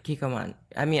could get Kikkoman.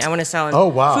 I mean, I want to sell in Oh,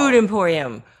 wow. Food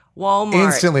Emporium, Walmart.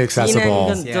 Instantly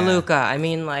accessible. DeLuca. I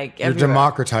mean, like You're everywhere.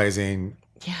 democratizing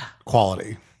Yeah.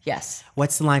 quality. Yes.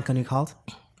 What's the line going to be called?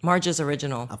 Marge's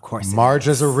Original. Of course.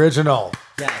 Marge's Original.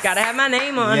 Gotta have my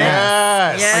name on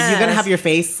Yes. it. Are you going to have your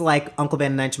face like Uncle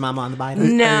Ben and Aunt Jemima on the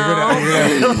bottom? No.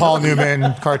 You're gonna Paul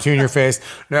Newman cartoon your face.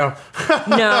 No.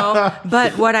 No,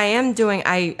 but what I am doing,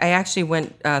 I actually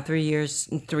went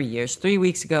 3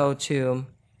 weeks ago to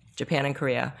Japan and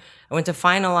Korea. I went to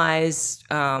finalize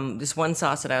this one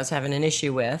sauce that I was having an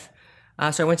issue with.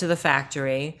 So I went to the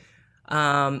factory.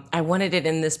 I wanted it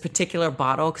in this particular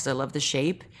bottle because I love the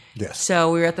shape. Yes. So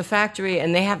we were at the factory,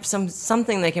 and they have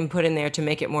something they can put in there to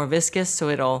make it more viscous, so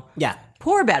it'll Yeah.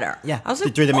 pour better. Yeah, I was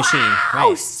like, through the machine, wow,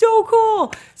 right. so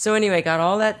cool. So anyway, got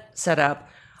all that set up.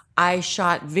 I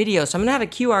shot video. So I'm going to have a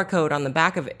QR code on the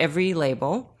back of every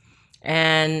label.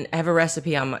 And I have a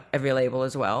recipe on every label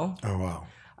as well. Oh,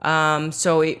 wow.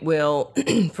 So it will,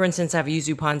 for instance, I have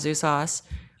yuzu ponzu sauce.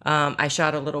 I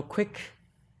shot a little quick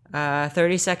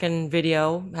 30-second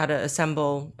video how to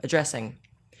assemble a dressing.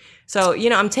 So,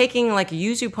 I'm taking like a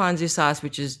yuzu ponzu sauce,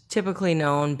 which is typically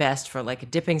known best for like a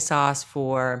dipping sauce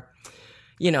for,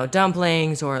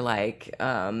 dumplings or like,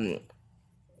 the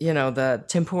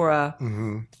tempura.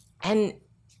 Mm-hmm. And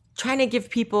trying to give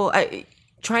people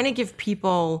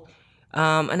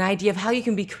an idea of how you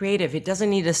can be creative. It doesn't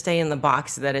need to stay in the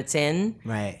box that it's in.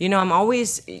 Right. I'm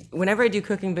always, whenever I do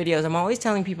cooking videos, I'm always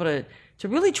telling people to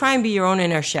really try and be your own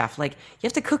inner chef. Like, you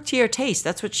have to cook to your taste.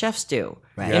 That's what chefs do.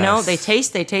 Right. Yes. They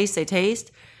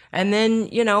taste. And then,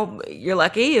 you're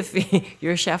lucky if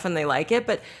you're a chef and they like it.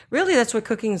 But really, that's what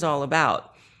cooking is all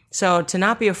about. So to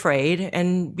not be afraid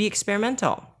and be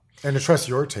experimental. And to trust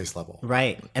your taste level.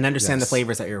 Right. And understand the Yes.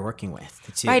 flavors that you're working with,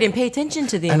 too. Right, and pay attention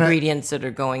to the ingredients that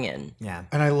are going in. Yeah.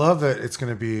 And I love that it's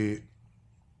going to be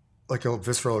like a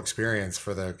visceral experience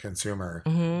for the consumer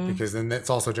because then it's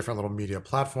also a different little media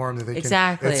platform that they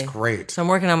Exactly. can. It's great. So I'm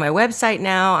working on my website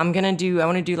now. I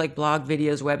want to do like blog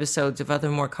videos, webisodes of other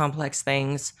more complex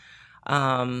things.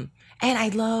 And I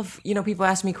love, people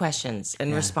ask me questions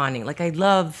and responding. Like, I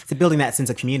love... To building that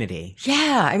sense of community.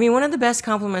 Yeah. I mean, one of the best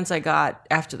compliments I got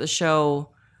after the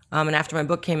show and after my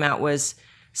book came out was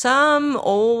some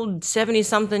old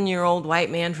 70-something-year-old white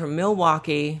man from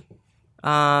Milwaukee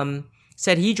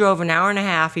said he drove an hour and a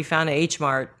half. He found a H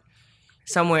Mart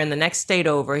somewhere in the next state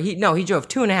over. He drove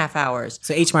 2.5 hours.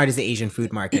 So H Mart is the Asian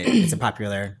food market. It's a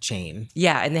popular chain.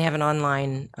 Yeah, and they have an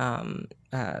online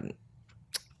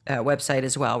website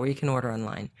as well where you can order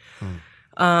online.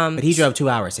 But he drove 2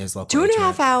 hours to his local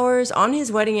 2.5 hours on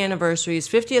his wedding anniversary, his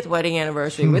 50th wedding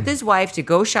anniversary, with his wife to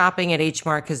go shopping at H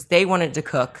Mart because they wanted to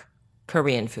cook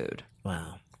Korean food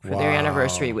Wow. for their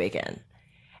anniversary weekend.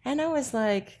 And I was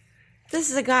like, this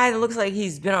is a guy that looks like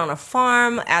he's been on a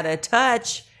farm, out of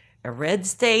touch, a red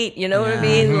state, you know what I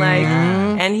mean? Like,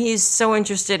 and he's so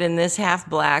interested in this half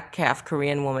black, half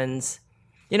Korean woman's.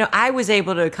 I was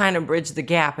able to kind of bridge the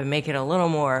gap and make it a little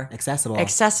more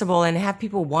Accessible. and have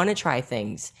people want to try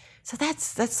things. So that's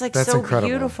so incredible.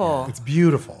 beautiful. It's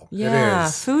beautiful. Yeah, It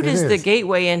is. food It is the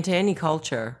gateway into any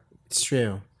culture. It's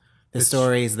true. The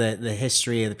stories, the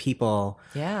history of the people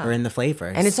Yeah. are in the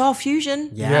flavors. And it's all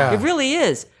fusion. Yeah. It really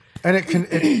is. And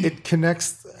it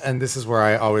connects, and this is where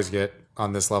I always get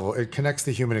on this level, it connects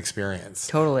the human experience.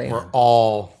 Totally. We're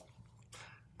all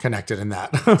connected in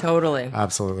that. Totally.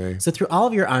 Absolutely. So through all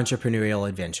of your entrepreneurial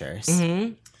adventures,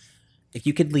 if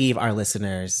you could leave our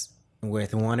listeners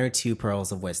with one or two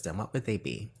pearls of wisdom, what would they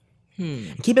be?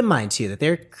 And keep in mind, too, that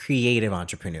they're creative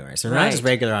entrepreneurs. They're not just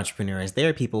Right. regular entrepreneurs.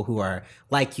 They're people who are,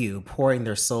 like you, pouring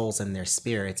their souls and their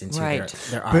spirits into Right.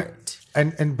 their art.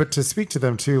 But to speak to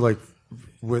them too, like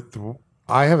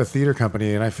I have a theater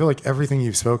company, and I feel like everything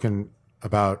you've spoken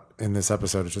about in this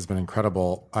episode, which has been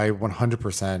incredible, I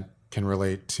 100% can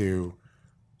relate to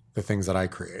the things that I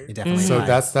create. It definitely So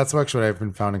does. that's actually what I've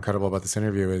been found incredible about this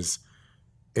interview is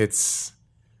it's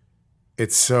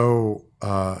so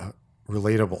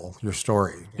relatable, your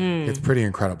story. It's pretty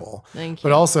incredible. Thank you.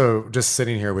 But also just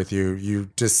sitting here with you, you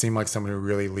just seem like someone who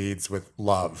really leads with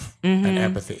love and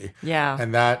empathy. Yeah.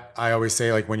 And that I always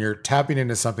say, like, when you're tapping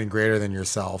into something greater than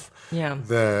yourself, Yeah.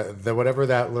 the whatever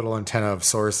that little antenna of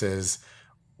source is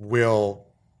will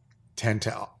tend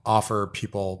to offer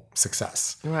people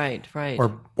success Right.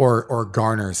 or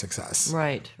garner success.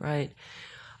 Right.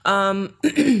 I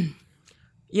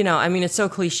mean, it's so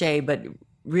cliche, but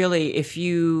really, if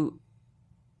you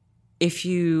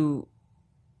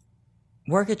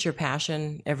work at your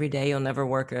passion every day, you'll never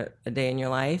work a day in your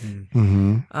life.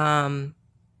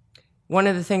 One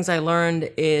of the things I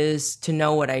learned is to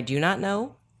know what I do not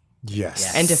know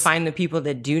Yes. and to find the people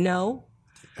that do know.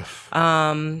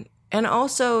 And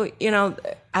also,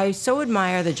 I so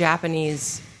admire the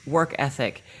Japanese work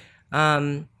ethic.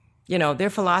 Their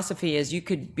philosophy is you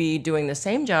could be doing the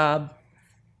same job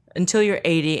until you're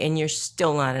 80 and you're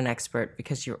still not an expert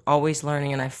because you're always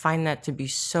learning. And I find that to be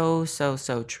so, so,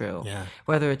 so true. Yeah.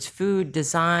 Whether it's food,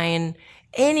 design,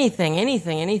 anything.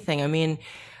 I mean,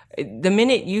 the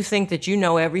minute you think that you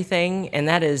know everything, and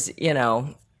that is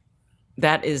the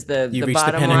reached the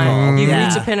bottom pinnacle. line. You've Yeah.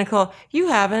 reached the pinnacle. You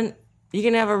haven't. You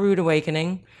can have a rude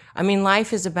awakening. I mean,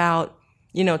 life is about,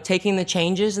 taking the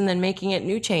changes and then making it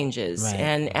new changes Right.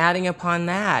 and adding upon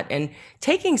that and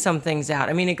taking some things out.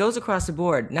 I mean, it goes across the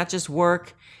board, not just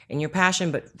work and your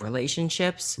passion, but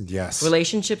relationships. Yes.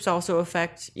 Relationships also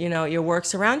affect, your work.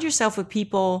 Surround yourself with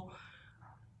people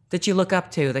that you look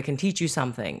up to that can teach you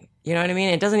something. You know what I mean?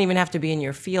 It doesn't even have to be in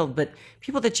your field, but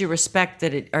people that you respect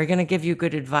that are going to give you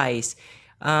good advice.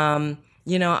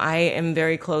 You know, I am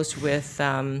very close with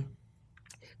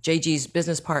JG's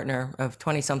business partner of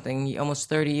 20-something, almost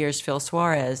 30 years, Phil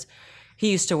Suarez.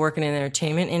 He used to work in the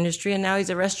entertainment industry, and now he's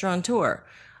a restaurateur.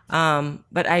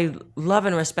 But I love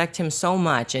and respect him so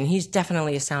much, and he's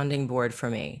definitely a sounding board for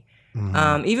me.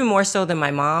 Even more so than my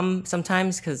mom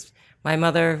sometimes, because my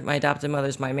adopted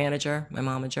mother's my manager, my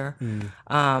momager.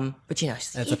 But you know,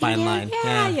 That's a fine line.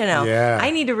 Yeah, you know, Yeah.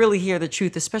 I need to really hear the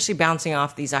truth, especially bouncing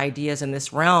off these ideas in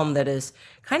this realm that is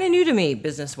kind of new to me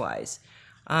business-wise.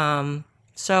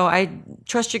 So I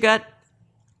trust your gut.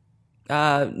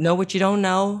 Know what you don't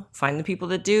know. Find the people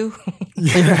that do.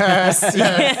 Yes.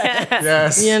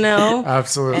 You know,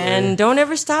 Absolutely. and don't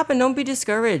ever stop and don't be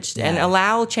discouraged and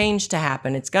allow change to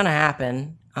happen. It's gonna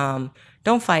happen.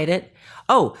 Don't fight it.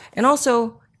 Oh, and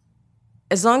also,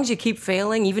 as long as you keep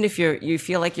failing, even if you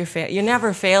feel like you're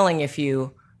never failing if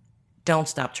you don't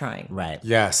stop trying. Right.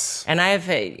 Yes. And I've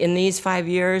in these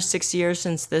 6 years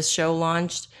since this show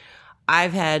launched,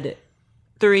 I've had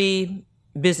 3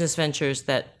 business ventures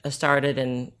that started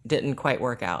and didn't quite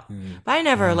work out. But I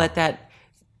never let that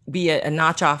be a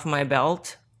notch off my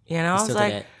belt. You know, I was still did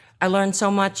like, it. I learned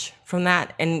so much from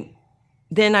that. And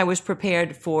then I was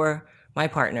prepared for my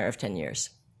partner of 10 years,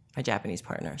 my Japanese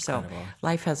partner. So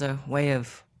life has a way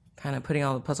of kind of putting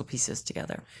all the puzzle pieces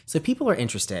together. So people are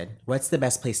interested. What's the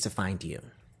best place to find you?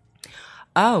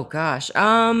 Oh gosh.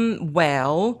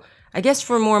 Well, I guess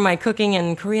for more of my cooking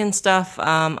and Korean stuff, we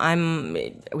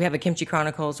have a Kimchi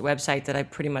Chronicles website that I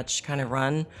pretty much kind of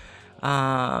run.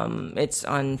 It's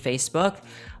on Facebook.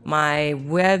 My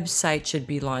website should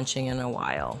be launching in a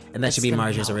while. And that should be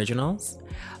Marge's Originals?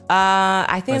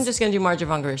 I think I'm just going to do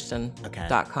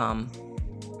marjavongersten.com.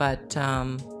 But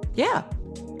yeah.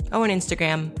 Oh, and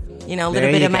Instagram. You know, a little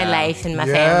There bit you of my go. life and my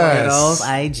Yes. family. Girls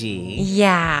IG.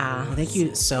 Yeah. Well, thank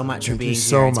you so much for being you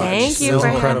so here. much. Thank you So for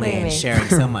incredible. having me. sharing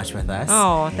so much with us.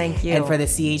 Oh, thank you. And for the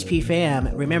CHP fam,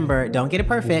 remember, don't get it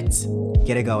perfect.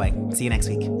 Get it going. See you next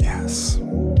week. Yes.